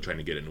it a little bit, trying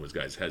to get into his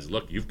guys' heads.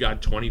 Look, you've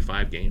got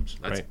 25 games.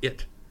 That's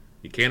it.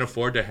 You can't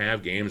afford to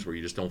have games where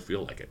you just don't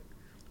feel like it,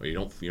 or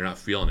you're not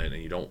feeling it,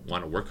 and you don't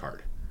want to work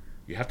hard.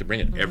 You have to bring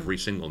it every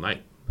single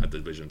night at the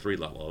Division III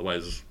level.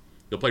 Otherwise,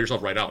 you'll play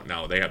yourself right out.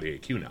 Now they have the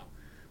AQ now,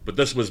 but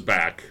this was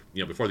back,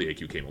 before the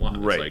AQ came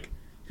along. It's like,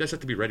 you guys have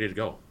to be ready to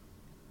go.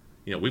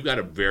 We've got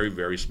a very,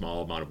 very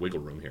small amount of wiggle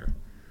room here.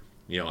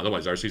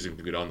 Otherwise our season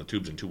could go down the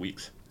tubes in 2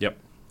 weeks. Yep.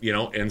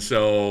 And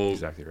so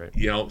exactly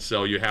right.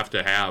 So you have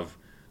to have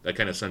that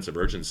kind of sense of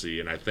urgency,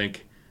 and I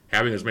think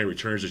having as many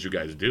returners as you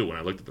guys do, when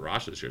I looked at the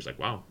roster this year, it's like,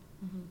 wow.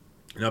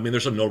 I mean,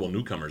 there's some notable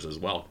newcomers as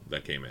well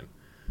that came in,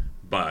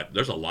 but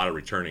there's a lot of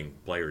returning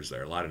players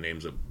there, a lot of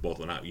names that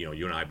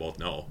you and I both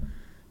know,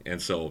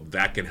 and so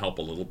that can help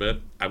a little bit,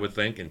 I would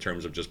think, in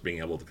terms of just being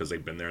able, because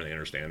they've been there and they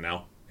understand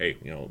now, hey,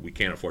 we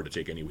can't afford to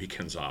take any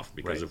weekends off,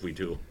 because if we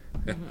do,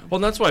 well,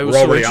 that's why it was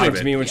so interesting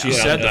to me when she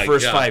said the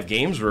first 5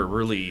 games were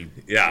really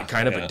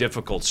kind of a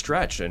difficult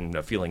stretch and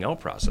a feeling out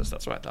process.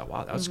 That's why I thought,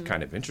 wow, that was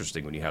kind of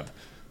interesting when you have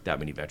that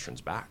many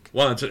veterans back.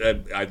 Well,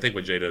 I think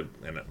with Jada,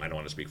 and I don't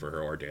want to speak for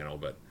her or Dano,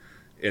 but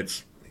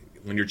it's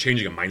when you're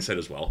changing a mindset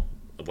as well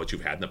of what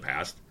you've had in the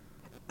past,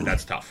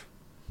 that's tough,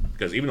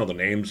 because even though the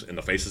names and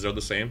the faces are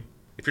the same,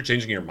 if you're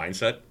changing your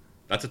mindset,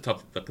 that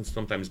can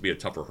sometimes be a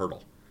tougher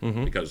hurdle.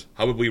 Because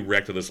how would we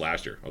react to this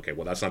last year? Okay,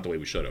 well, that's not the way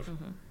we should have,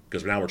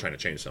 because now we're trying to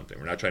change something.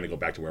 We're not trying to go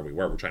back to where we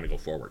were. We're trying to go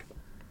forward.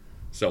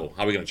 So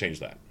how are we going to change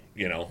that?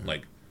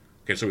 Like,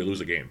 okay, so we lose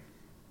a game.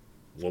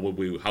 How would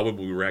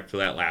we react to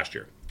that last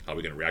year? How are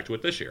we going to react to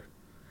it this year?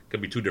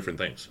 Could be 2 different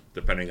things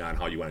depending on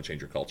how you want to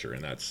change your culture,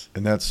 and that's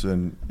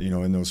in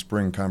those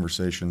spring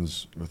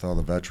conversations with all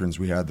the veterans,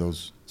 we had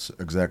those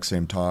exact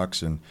same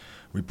talks, and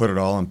we put it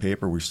all on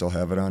paper. We still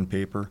have it on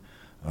paper.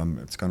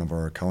 It's kind of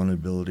our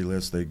accountability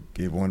list. They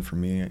gave one for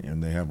me,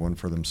 and they have one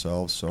for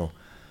themselves. So,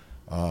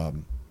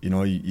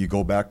 you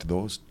go back to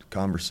those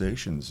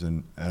conversations,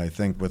 and I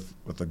think with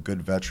a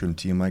good veteran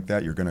team like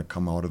that, you're going to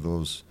come out of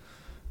those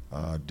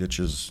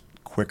ditches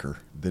quicker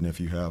than if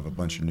you have a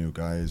bunch of new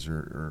guys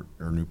or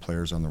new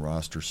players on the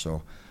roster.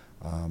 So,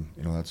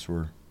 that's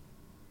where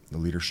the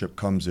leadership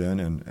comes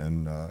in,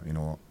 and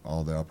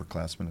all the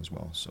upperclassmen as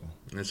well. So,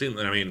 and it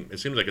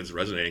seems like it's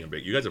resonating a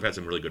bit. You guys have had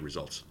some really good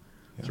results.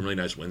 Some really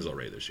nice wins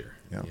already this year.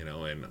 Yeah.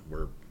 And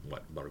we're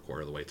about a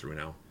quarter of the way through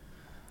now.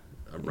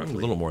 Roughly. A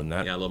little more than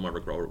that. Yeah, a little more of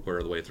a quarter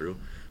of the way through.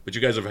 But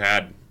you guys have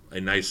had a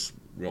nice,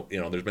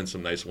 there's been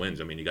some nice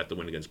wins. I mean, you got the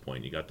win against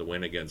Point. You got the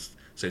win against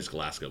St.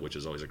 Scholastica, which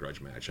is always a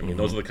grudge match. I mean,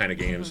 those are the kind of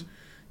games,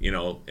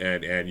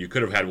 and you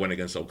could have had one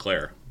against Eau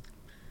Claire.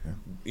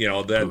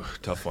 Yeah.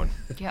 Tough one.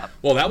 Yeah.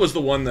 Well, that was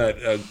the one that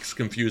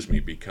confused me,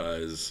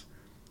 because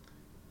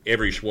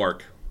Avery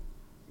Schwark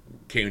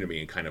came to me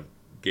and kind of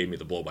gave me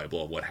the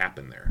blow-by-blow of what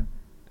happened there.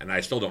 And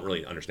I still don't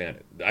really understand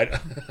it.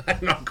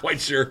 I'm not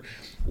quite sure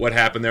what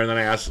happened there. And then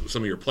I asked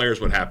some of your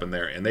players what happened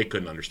there, and they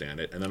couldn't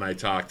understand it. And then I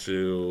talked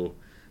to...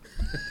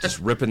 Just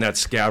ripping that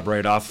scab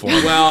right off for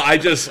him. Well, I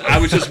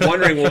was just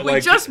wondering what,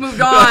 We just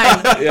moved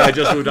on. Yeah, I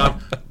just moved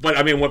on. But,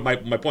 I mean, what my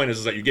point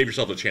is that you gave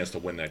yourself a chance to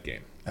win that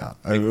game. Yeah,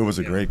 it was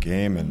a great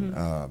game. And,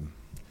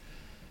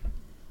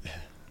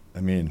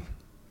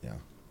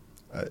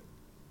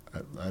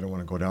 I don't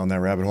want to go down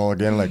that rabbit hole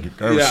again, like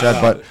Garver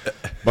said,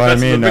 but I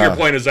mean, the bigger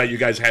point is that you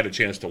guys had a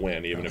chance to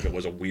win, even if it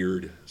was a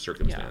weird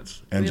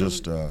circumstance. Yeah.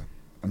 And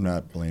I'm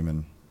not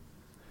blaming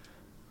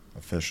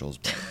officials,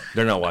 but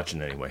they're not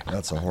watching anyway.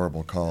 That's a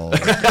horrible call.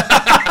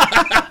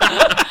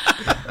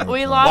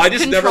 We lost I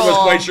just never was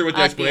quite sure what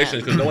the at explanation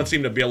is, the because no one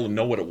seemed to be able to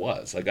know what it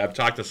was. Like, I've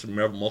talked to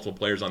multiple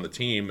players on the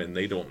team, and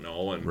they don't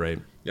know. And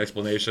the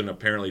explanation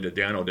apparently to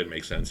Dano didn't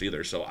make sense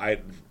either. So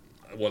at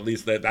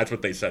least that's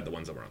what they said, the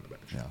ones that were on the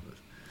bench. Yeah.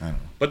 I don't know.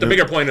 But the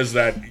bigger point is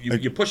that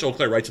you push Eau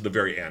Claire right to the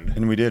very end.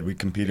 And we did. We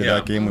competed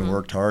that game. We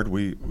worked hard.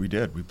 We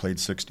did. We played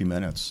 60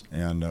 minutes.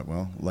 And,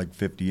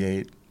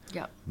 58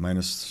 Yep.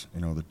 Minus,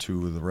 the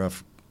 2 the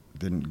ref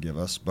didn't give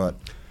us. But,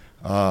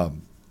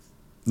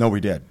 no, we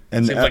did.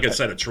 And seems like it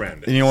set a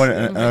trend. And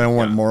and I don't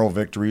want moral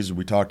victories.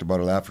 We talked about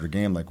it after the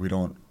game. Like, we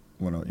don't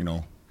want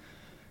to,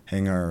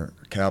 hang our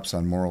caps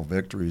on moral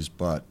victories.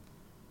 But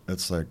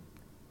it's like,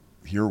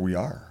 here we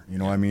are.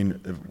 I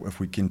mean, if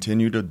we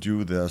continue to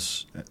do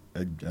this,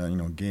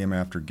 game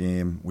after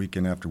game,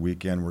 weekend after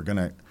weekend,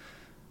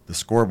 the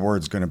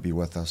scoreboard's going to be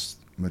with us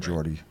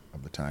majority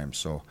of the time.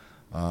 So,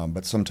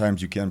 but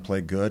sometimes you can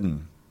play good,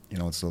 and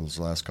it's those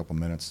last couple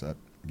minutes that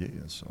get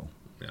you. So,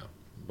 yeah.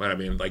 But I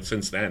mean, like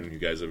since then, you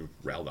guys have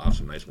rattled off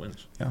some nice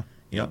wins.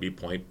 Yeah. Beat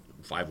Point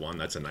 5-1.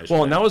 That's a nice.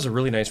 Well, win. and that was a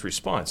really nice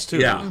response too.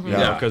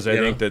 Yeah. Because I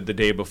think that the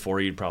day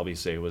before you'd probably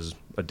say was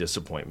a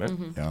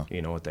disappointment.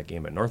 Yeah. At that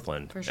game at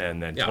Northland, For sure.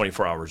 and then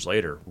 24 hours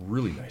later,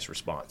 really nice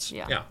response.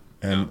 Yeah.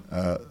 And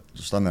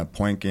just on that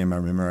Point game, I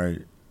remember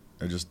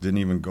I just didn't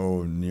even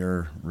go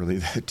near really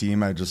the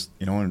team. I just,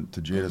 and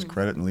to Jada's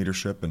credit and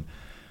leadership. And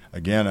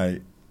again,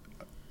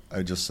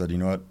 I just said,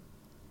 what,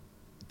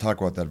 talk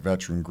about that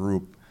veteran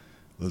group.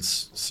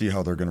 Let's see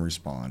how they're going to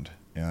respond.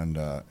 And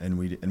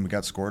we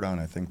got scored on,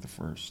 I think, the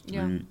first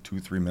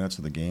 2-3 minutes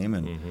of the game.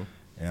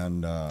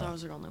 And That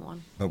was their only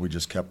one. But we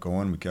just kept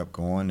going. We kept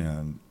going.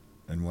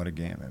 And what a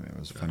game. I mean, it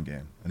was a fun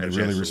game. And I had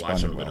they a really chance to watch responded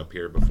some of well. it up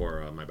here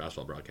before my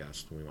basketball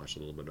broadcast. We watched a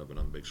little bit of it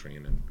on the big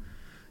screen, and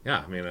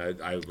I mean,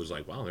 I was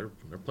like, wow,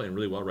 they're playing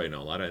really well right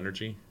now. A lot of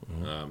energy.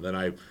 Then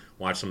I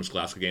watched some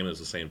Scholastica game. It was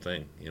the same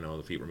thing.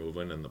 The feet were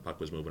moving and the puck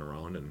was moving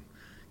around and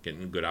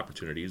getting good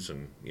opportunities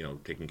and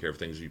taking care of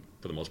things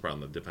for the most part on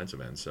the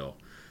defensive end. So.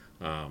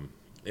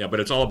 But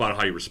it's all about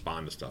how you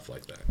respond to stuff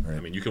like that. Right.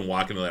 I mean, you can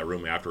walk into that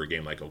room after a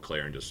game like Eau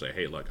Claire and just say,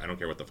 hey, look, I don't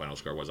care what the final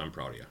score was. I'm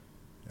proud of you.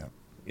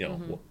 Yeah.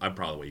 Well, I'm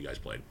proud of the way you guys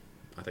played.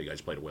 I think you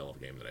guys played a whale of a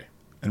game today.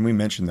 And we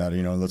mentioned that,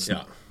 let's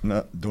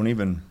don't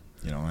even,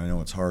 I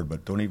know it's hard,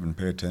 but don't even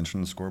pay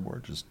attention to the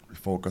scoreboard. Just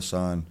focus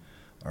on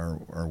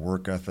our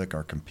work ethic,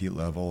 our compete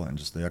level, and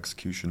just the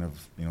execution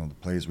of, the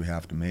plays we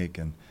have to make.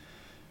 And,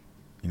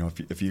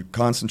 if you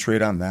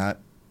concentrate on that,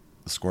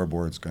 the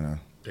scoreboard's going to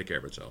take care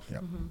of itself. Yeah.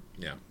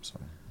 Yeah. So.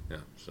 Yeah.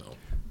 So.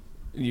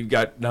 You've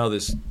got now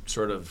this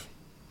sort of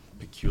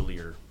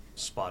peculiar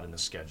spot in the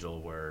schedule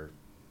where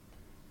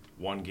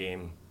one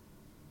game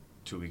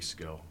 2 weeks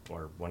ago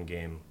or one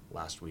game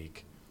last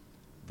week,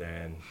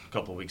 then a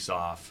couple of weeks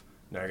off.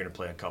 Now you're going to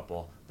play a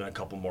couple, then a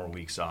couple more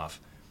weeks off.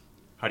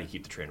 How do you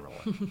keep the train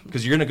rolling?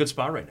 Because you're in a good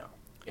spot right now,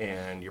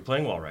 and you're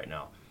playing well right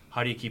now.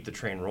 How do you keep the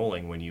train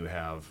rolling when you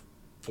have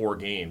 4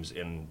 games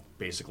in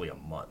basically a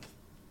month?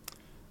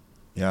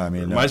 Yeah, I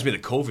mean, it reminds me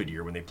of the COVID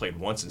year when they played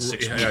once in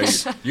 6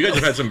 weeks. You guys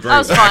have had some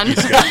very wacky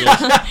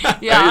schedules.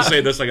 Yeah. I just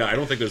say this, I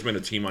don't think there's been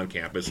a team on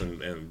campus,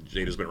 and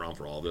Jada's been around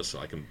for all of this, so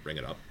I can bring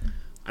it up.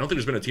 I don't think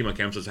there's been a team on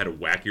campus that's had a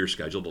wackier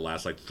schedule the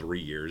last 3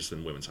 years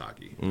than women's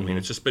hockey. I mean,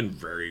 it's just been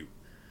very.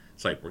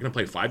 It's like we're going to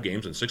play 5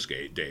 games in 6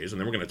 days,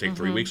 and then we're going to take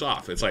 3 weeks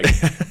off. It's like,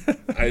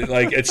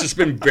 it's just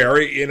been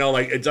very,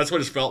 that's what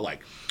it's felt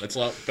like. It's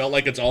felt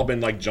like it's all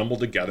been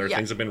jumbled together. Yeah.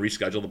 Things have been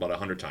rescheduled about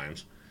 100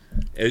 times.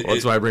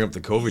 That's why I bring up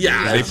the COVID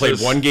Yeah, year. They played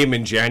just- one game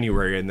in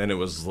January, and then it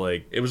was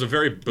It was a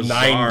very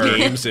bizarre 9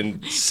 games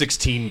in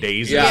 16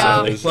 days.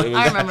 Yeah, or it something. was-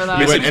 I remember that.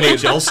 We went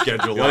NHL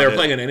schedule. They were on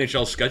playing it. an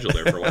NHL schedule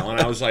there for a while, and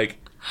I was like,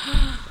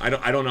 I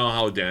don't know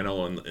how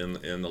Dano and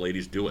the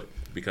ladies do it,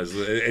 because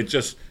it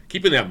just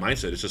keeping that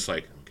mindset. It's just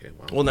like, okay,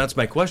 Well, and that's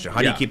my question. How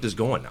do you Yeah. keep this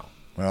going now?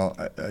 Well,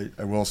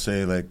 I will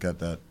say, at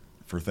that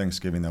for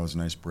Thanksgiving, that was a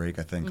nice break.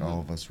 I think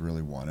all of us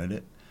really wanted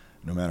it,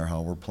 no matter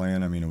how we're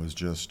playing. I mean, it was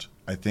just,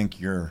 I think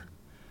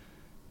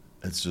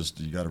it's just,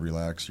 you got to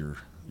relax your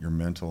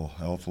mental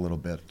health a little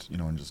bit,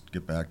 and just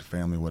get back to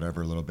family,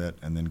 whatever, a little bit,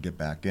 and then get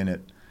back in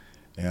it.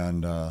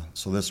 And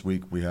so this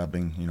week we have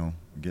been,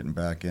 getting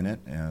back in it.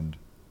 And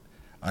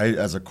I,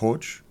 as a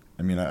coach,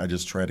 I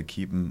just try to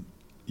keep them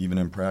even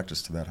in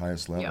practice to that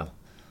highest level.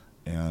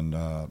 Yeah.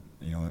 And,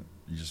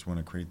 you just want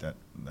to create that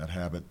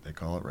habit, they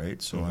call it,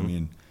 right? So,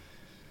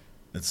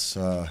 it's,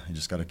 you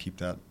just got to keep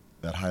that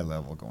high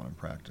level going in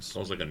practice. It's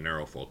almost like a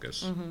narrow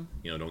focus.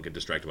 Don't get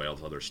distracted by all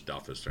the other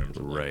stuff in terms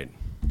of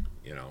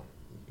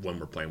when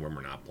we're playing, when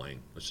we're not playing.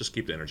 Let's just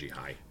keep the energy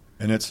high.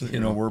 And it's,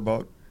 we're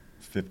about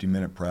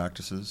 50-minute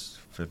practices,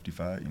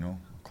 55,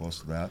 close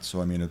to that.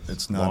 So,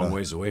 it's not Long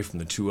ways away from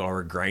the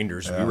 2-hour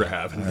grinders we were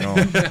having. I know.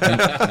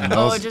 And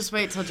Oh, those- just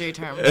wait till J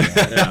term.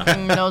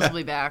 Those will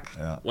be back.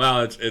 yeah.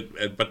 Well,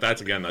 but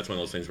that's one of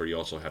those things where you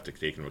also have to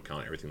take into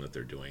account everything that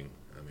they're doing.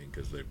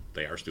 Because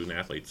they are student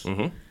athletes,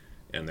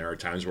 and there are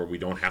times where we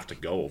don't have to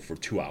go for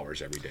 2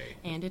 hours every day.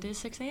 And it is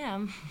 6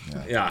 a.m.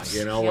 Yeah,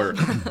 or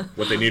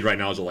what they need right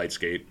now is a light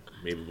skate.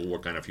 Maybe we'll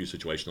work on a few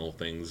situational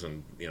things,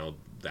 and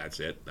that's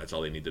it. That's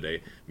all they need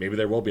today. Maybe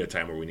there will be a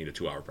time where we need a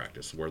 2-hour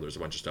practice where there's a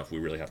bunch of stuff we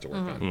really have to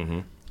work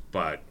on.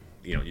 But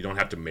you don't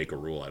have to make a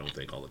rule. I don't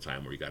think all the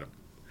time where you got to.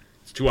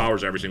 It's 2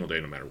 hours every single day,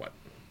 no matter what.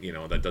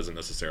 That doesn't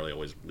necessarily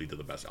always lead to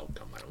the best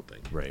outcome. I don't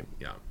think. Right.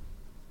 Yeah.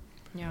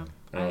 Yeah.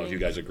 I don't know if you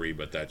guys agree,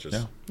 but that just.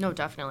 Yeah. No,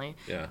 definitely.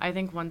 Yeah. I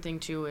think one thing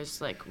too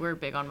is we're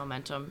big on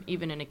momentum,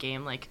 even in a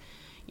game.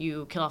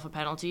 you kill off a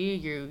penalty,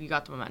 you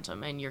got the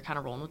momentum, and you're kind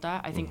of rolling with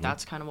that. I think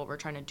that's kind of what we're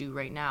trying to do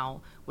right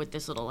now with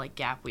this little like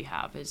gap we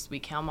have. Is we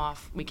came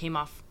off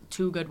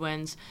 2 good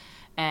wins,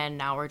 and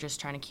now we're just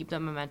trying to keep that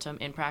momentum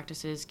in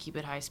practices, keep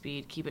it high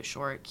speed, keep it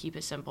short, keep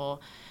it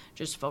simple,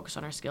 just focus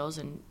on our skills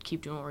and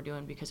keep doing what we're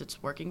doing because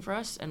it's working for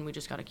us, and we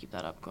just got to keep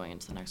that up going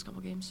into the next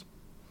couple games.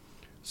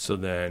 So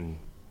then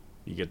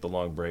you get the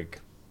long break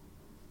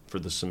for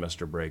the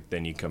semester break,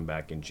 then you come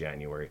back in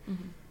January.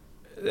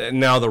 And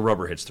now the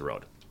rubber hits the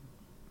road.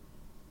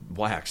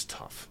 WIAC's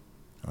tough.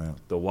 Oh, yeah.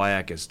 The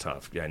WIAC is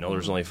tough. Yeah, I know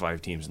there's only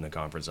 5 teams in the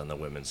conference on the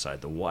women's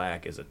side. The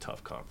WIAC is a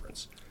tough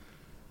conference.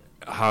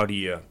 How do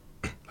you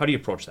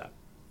approach that?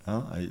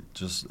 I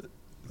just,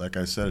 like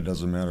I said, it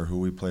doesn't matter who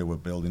we play,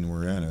 what building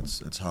we're in.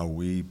 It's how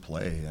we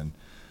play, and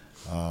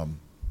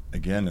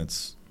again,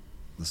 it's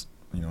this.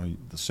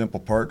 The simple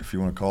part, if you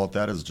want to call it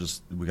that, is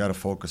just we got to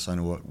focus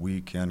on what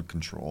we can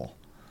control.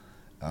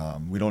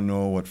 We don't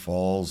know what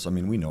falls. I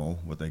mean, we know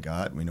what they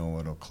got. We know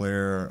what Eau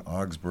Claire,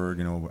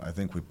 Augsburg. I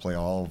think we play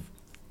all,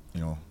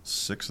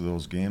 6 of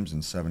those games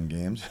in 7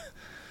 games.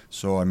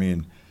 So I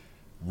mean,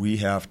 we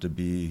have to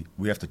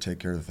take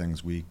care of the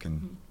things we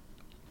can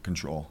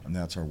control, and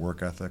that's our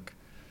work ethic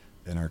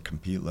and our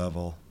compete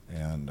level.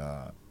 And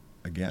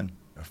again,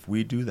 if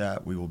we do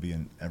that, we will be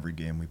in every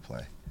game we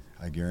play.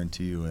 I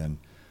guarantee you. And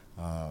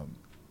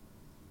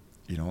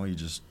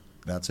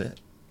that's it.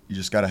 You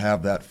just got to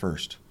have that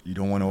first. You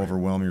don't want to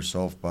overwhelm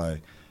yourself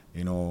by,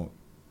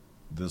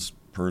 this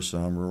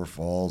person on River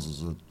Falls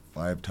is a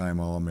 5-time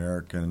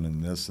All-American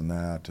and this and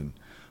that and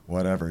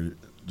whatever.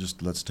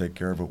 Just let's take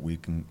care of what we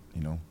can,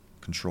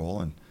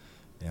 control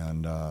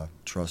and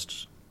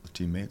trust the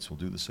teammates will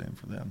do the same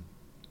for them.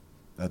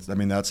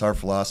 That's our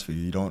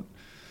philosophy.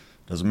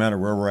 Doesn't matter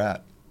where we're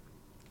at.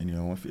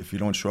 If you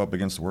don't show up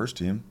against the worst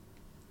team,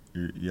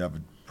 you have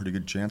a pretty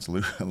good chance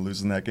of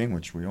losing that game,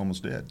 which we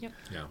almost did. Yep.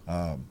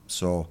 Yeah.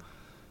 So,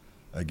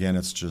 again,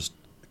 it's just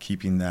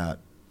keeping that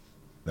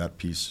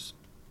piece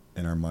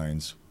in our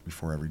minds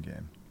before every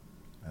game.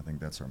 I think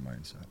that's our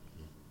mindset.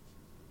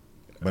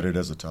 But it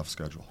is a tough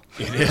schedule.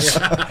 It is.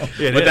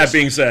 That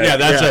being said, yeah,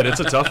 that's it. It's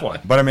a tough one.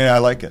 But I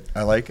like it.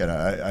 I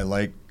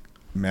like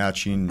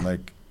matching.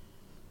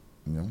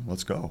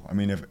 Let's go. I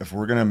mean, if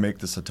we're gonna make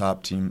this a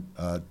top 10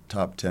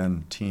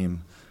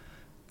 team,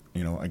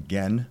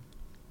 again.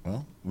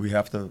 Well, we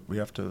have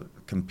to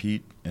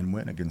compete and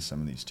win against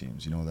some of these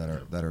teams,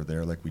 that are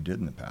there like we did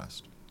in the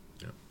past.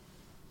 Yeah.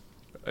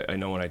 I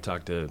know when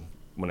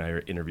I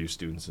interview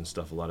students and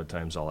stuff, a lot of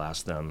times I'll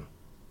ask them,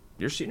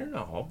 "You're a senior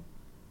now,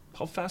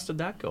 how fast did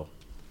that go?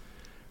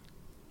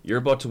 You're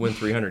about to win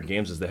 300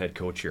 games as the head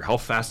coach here. How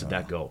fast did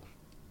that go?"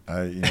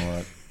 You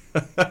know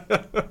what?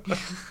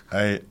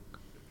 I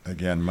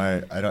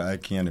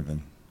can't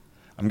even.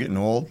 I'm getting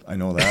old. I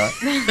know that.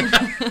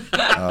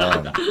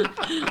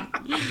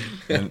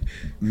 And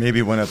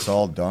maybe when it's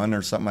all done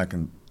or something, I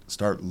can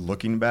start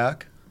looking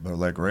back. But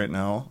like right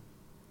now,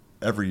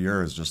 every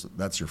year is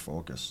that's your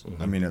focus.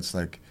 I mean, it's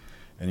like,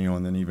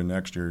 and then even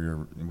next year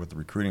you're with the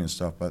recruiting and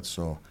stuff. But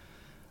so,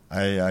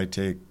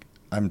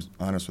 I'm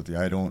honest with you.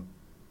 I don't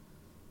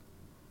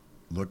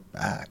look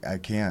back. I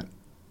can't.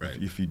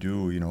 Right. If you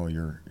do,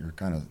 you're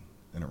kind of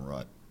in a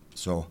rut.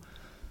 So,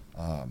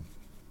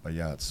 but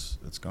yeah,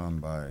 it's gone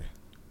by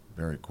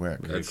very quick.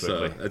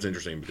 That's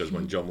interesting because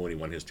when Joe Mooney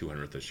won his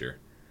 200th this year,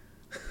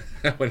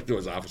 I went into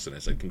his office and I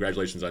said,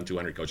 "Congratulations on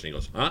 200, Coach." And he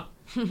goes, "Huh?"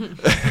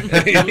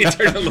 And he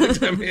turned and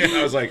looked at me, and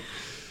I was like,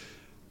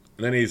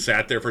 and then he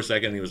sat there for a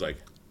second and he was like,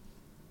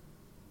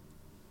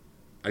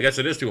 "I guess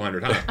it is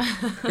 200,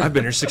 huh?" I've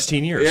been here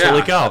 16 years. Yeah.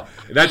 Holy cow.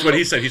 And that's what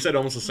he said. He said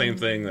almost the same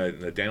thing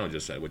that Daniel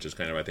just said, which is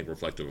kind of, I think,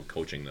 reflective of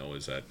coaching, though,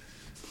 is that,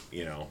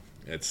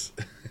 it's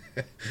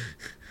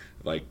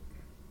like,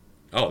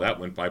 oh, that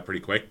went by pretty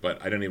quick, but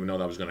I didn't even know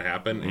that was going to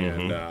happen,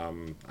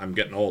 and I'm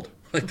getting old.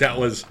 Like, that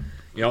was,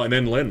 and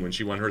then Lynn, when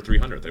she won her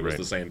 300th, it was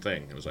the same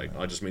thing. It was like,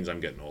 oh, it just means I'm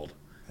getting old.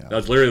 Yeah. That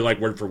was literally like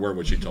word for word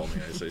what she told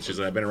me. She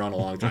said, "I've been around a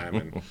long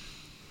time,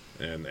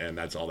 and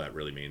that's all that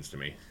really means to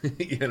me."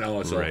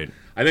 So right.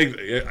 I think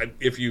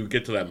if you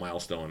get to that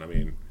milestone, I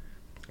mean,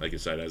 like you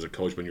said, as a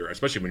coach,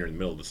 especially when you're in the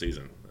middle of the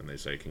season, and they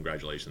say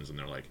congratulations, and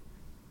they're like,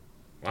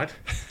 "What?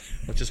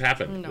 What just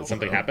happened? Did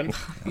something happen?"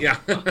 Yeah,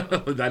 I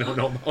don't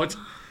know about.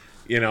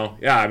 Yeah.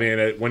 I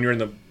mean, when you're in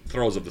the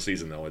throes of the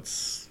season, though, I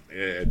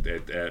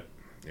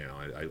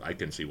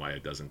can see why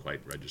it doesn't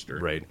quite register.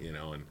 Right.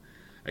 And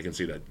I can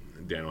see that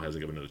Daniel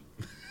hasn't given it,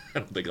 I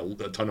don't think,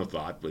 a ton of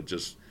thought, but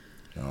just.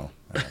 No,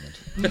 I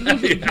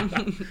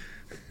haven't.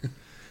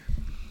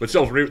 But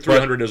still,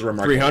 300 is a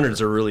remarkable. 300 is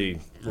a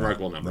really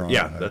remarkable number.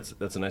 Yeah,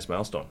 that's a nice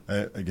milestone.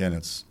 Again,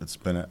 it's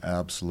been an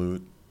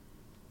absolute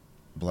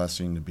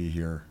blessing to be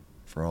here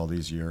for all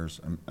these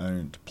years. I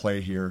mean, to play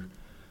here,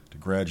 to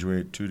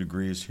graduate 2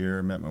 degrees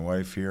here, met my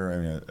wife here. I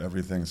mean,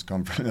 everything's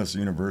come from this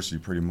university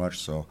pretty much.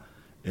 So,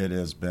 it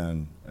has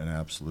been an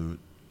absolute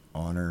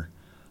honor.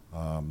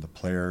 The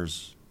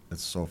players,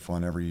 it's so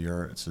fun every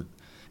year.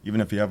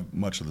 Even if you have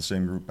much of the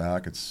same group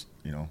back, it's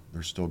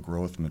there's still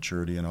growth,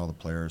 maturity in all the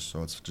players.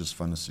 So it's just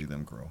fun to see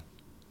them grow.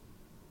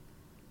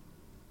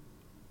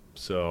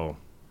 So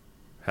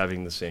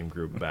having the same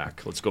group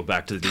back. Let's go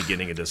back to the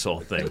beginning of this whole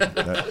thing.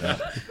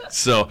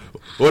 So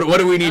what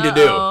do we need to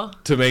do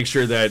to make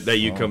sure that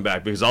you come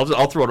back? Because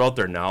I'll throw it out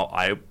there now.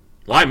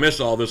 I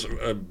missed all this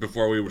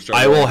before we started.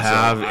 I will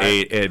have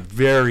a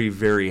very,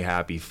 very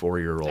happy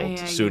 4-year-old,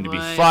 soon to be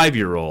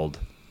 5-year-old,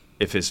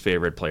 if his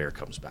favorite player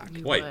comes back.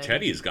 Boy,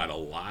 Teddy's got a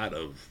lot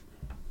of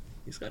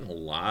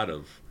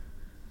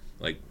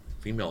like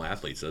female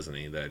athletes, doesn't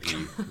he? That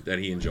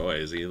he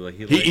enjoys. He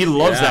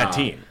loves that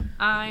team.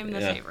 I'm the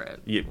favorite.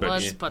 Yeah,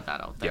 Let's put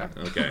that out there.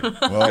 Yeah. Okay.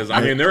 Because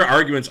I mean, there are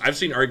arguments. I've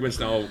seen arguments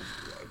now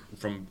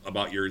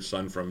about your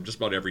son from just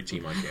about every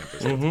team on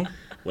campus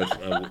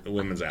with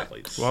women's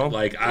athletes. Well,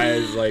 I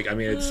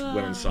mean, it's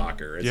women's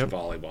soccer, it's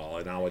volleyball,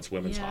 and now it's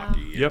women's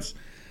hockey.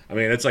 I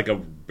mean, it's like a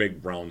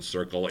big round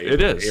circle.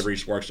 It is. Avery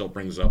Swark still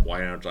brings up,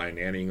 why aren't I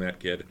nannying that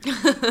kid?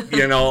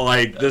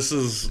 This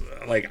is,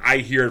 I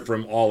hear it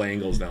from all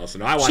angles now. So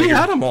now I want to hear. She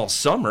had him all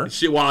summer.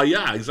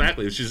 Yeah,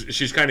 exactly.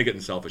 She's kind of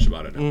getting selfish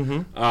about it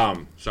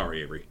now.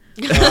 Sorry, Avery.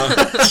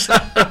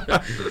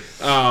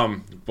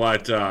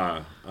 But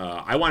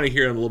I want to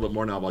hear a little bit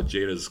more now about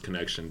Jada's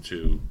connection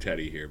to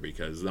Teddy here,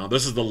 because now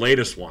this is the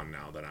latest one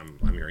now that I'm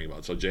hearing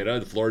about. So Jada,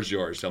 the floor is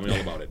yours. Tell me all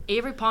about it.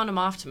 Avery pawned him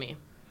off to me.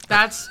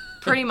 That's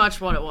pretty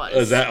much what it was.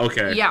 Is that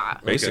okay? Yeah.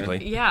 Basically.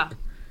 Okay. Yeah.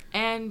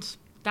 And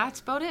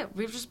that's about it.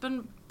 We've just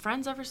been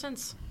friends ever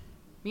since.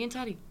 Me and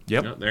Teddy.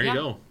 Yep. Yeah, there you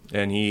go.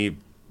 And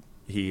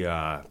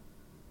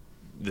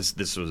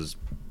this was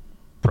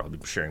probably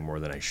sharing more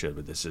than I should,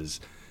 but this is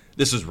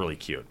really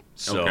cute.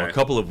 So a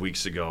couple of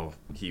weeks ago,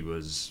 he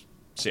was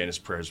saying his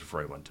prayers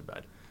before he went to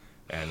bed,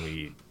 and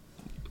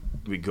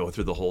we go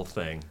through the whole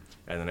thing,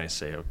 and then I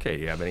say, okay,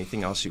 you have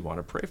anything else you want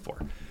to pray for?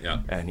 Yeah.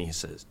 And he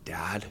says,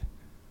 Dad,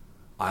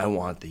 I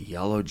want the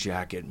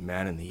Yellowjacket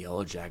men and the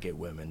Yellowjacket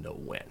women to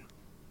win.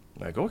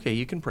 I'm like, okay,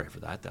 you can pray for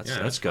that.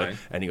 That's good. Fine.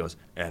 And he goes,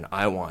 and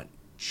I want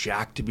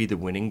Jack to be the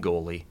winning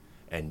goalie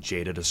and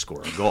Jada to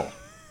score a goal.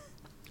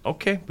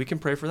 Okay, we can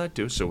pray for that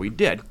too. So we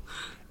did.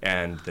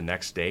 And the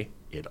next day,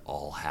 it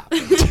all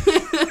happened.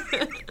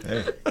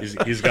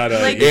 He's got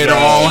a. It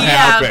all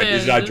happened.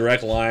 He's got a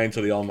direct line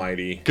to the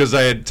Almighty. Because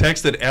I had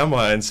texted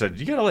Emma and said,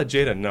 you got to let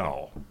Jada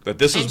know that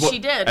this is what. She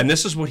did. And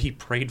this is what he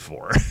prayed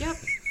for. Yep.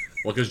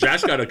 Well, because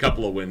Jack's got a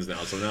couple of wins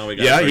now, so now we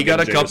got. He got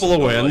a couple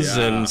of wins,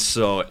 yeah. and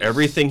so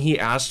everything he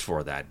asked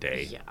for that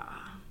day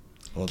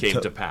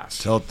came to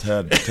pass. Tell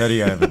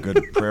Teddy I have a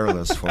good prayer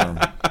list for him.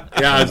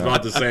 Yeah, I was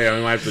about to say,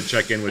 I might have to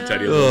check in with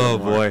Teddy a little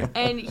bit more. Boy.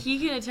 And he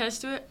can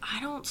attest to it.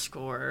 I don't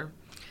score.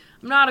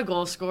 I'm not a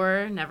goal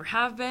scorer. Never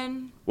have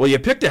been. Well, you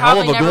picked a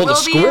hell of a goal to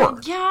score.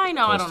 Yeah, I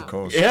know. Coast I to don't.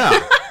 coast.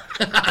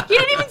 Yeah. He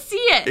didn't even see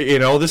it.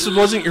 This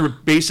wasn't your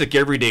basic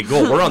everyday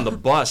goal. We're on the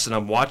bus, and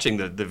I'm watching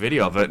the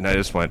video of it, and I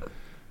just went,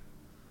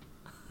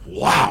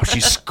 wow, she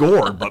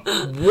scored, but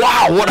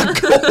wow, what a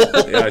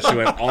goal. Yeah, she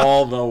went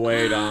all the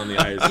way down the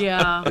ice.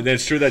 Yeah. And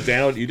it's true that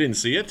Dan, you didn't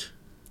see it?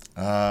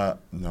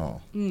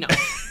 No. No,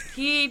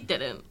 he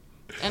didn't.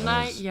 And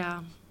I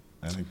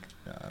think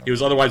He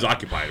was otherwise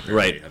occupied,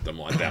 apparently, Right. at that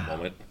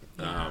moment.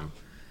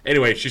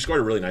 Anyway, she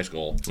scored a really nice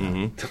goal.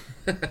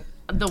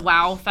 the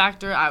wow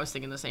factor, I was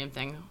thinking the same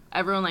thing.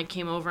 Everyone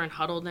came over and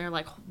huddled, and they're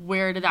like,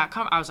 "Where did that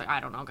come?" I was like,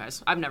 "I don't know,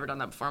 guys. I've never done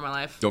that before in my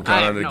life. Don't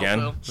count I on have it no again?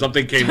 clue."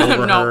 Something came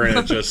over No. her, and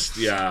it just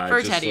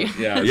For Teddy.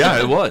 Yeah,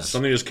 it was.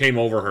 Something just came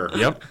over her.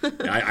 Yep.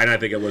 I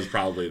think it was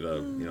probably the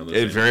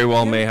It very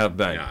well may have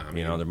been. Yeah, I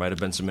mean, there might have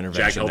been some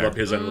intervention Jack held there. up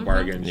his end of the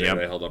bargain. Yep.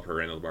 Jada held up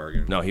her end of the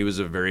bargain. No, he was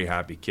a very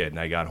happy kid, and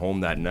I got home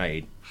that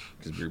night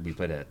because we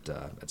played at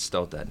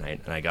Stout that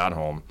night, and I got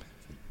home.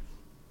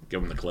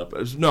 Give him the clip. It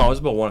was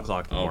about 1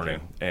 o'clock in the morning,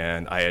 Okay.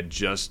 and I had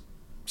just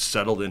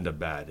settled into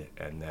bed,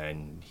 and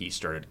then he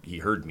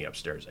heard me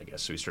upstairs, I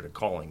guess, so he started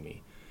calling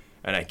me,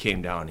 and I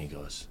came down, and he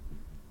goes,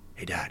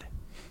 "Hey, Dad,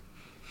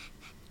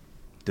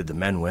 did the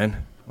men win?"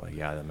 I'm like,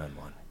 "Yeah, the men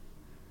won."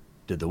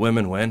 "Did the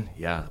women win?"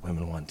 "Yeah, the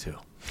women won too."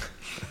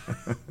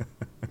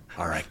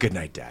 "All right, good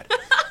night, Dad."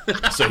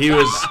 So he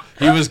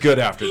was good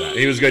after that.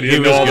 He was good. He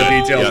didn't know all the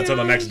details Yeah. until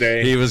the next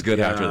day. He was good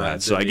Yeah, after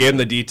that. So I gave him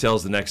the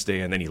details the next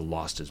day, and then he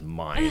lost his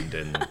mind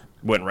and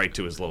went right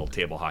to his little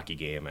table hockey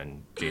game,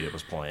 and Jada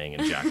was playing,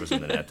 and Jack was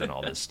in the net, and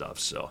all this stuff.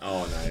 So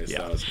Oh, nice. yeah,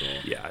 That was cool.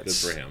 yeah, Good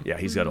for him. Yeah,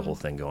 he's got a whole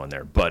thing going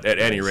there. But at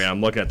any rate, I'm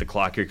looking at the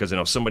clock here because I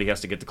know somebody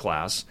has to get to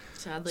class.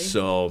 Sadly.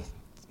 So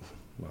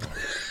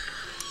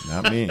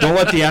not me. don't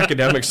let the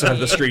academic side of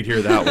the street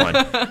hear that one.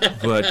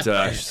 But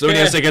somebody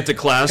has to get to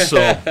class.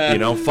 So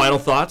final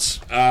thoughts.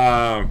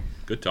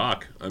 Good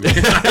talk. I mean,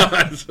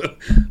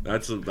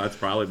 that's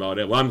probably about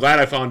it. Well, I'm glad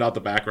I found out the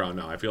background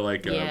now. I feel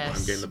like Yes.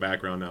 I'm getting the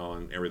background now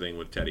on everything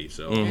with Teddy.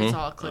 So It's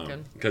all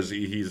clicking. because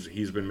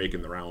he's been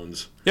making the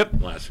rounds. Yep.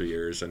 The last few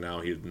years, and now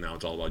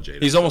it's all about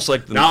Jada. He's almost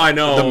like Now I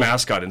know. the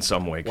mascot in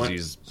some way because What-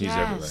 he's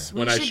everywhere. Yes,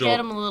 When we I should show get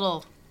up- him a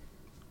little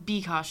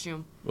bee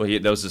costume. Well,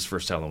 that was his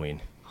first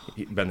Halloween.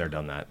 Been there,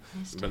 done that.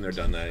 Been there,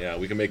 done that. Yeah,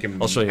 we can make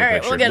him. I'll show you a All right,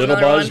 picture. we'll get Little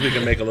another Buzz. one. We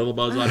can make a little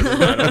Buzz out of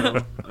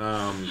him.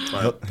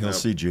 I don't know. He'll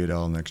see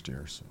Jada next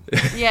year. So.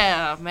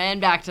 Yeah, man,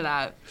 back to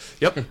that.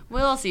 Yep.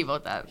 We'll see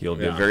about that. He'll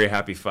be Yeah. a very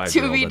happy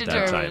 5-year-old To be at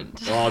that time.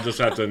 determined. Well, I'll just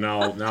have to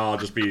now. Now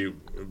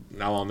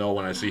I'll know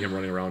when I see him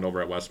running around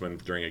over at Westman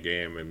during a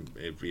game, and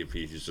if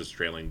he's just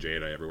trailing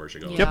Jada everywhere she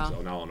goes. Yep.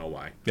 So now I'll know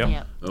why. Yep.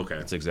 Yep. Okay.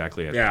 That's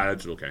exactly it. Yeah,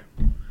 that's okay.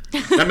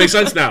 That makes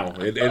sense now.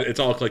 It's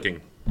all clicking.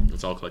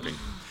 It's all clicking.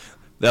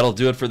 That'll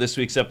do it for this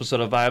week's episode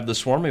of Eye of the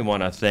Swarm. We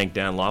want to thank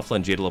Dan Laughlin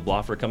and Jada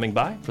LeBlanc for coming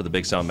by. For the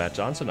Big Sound Matt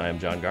Johnson, I am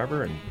John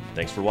Garver, and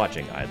thanks for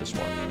watching Eye of the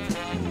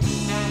Swarm.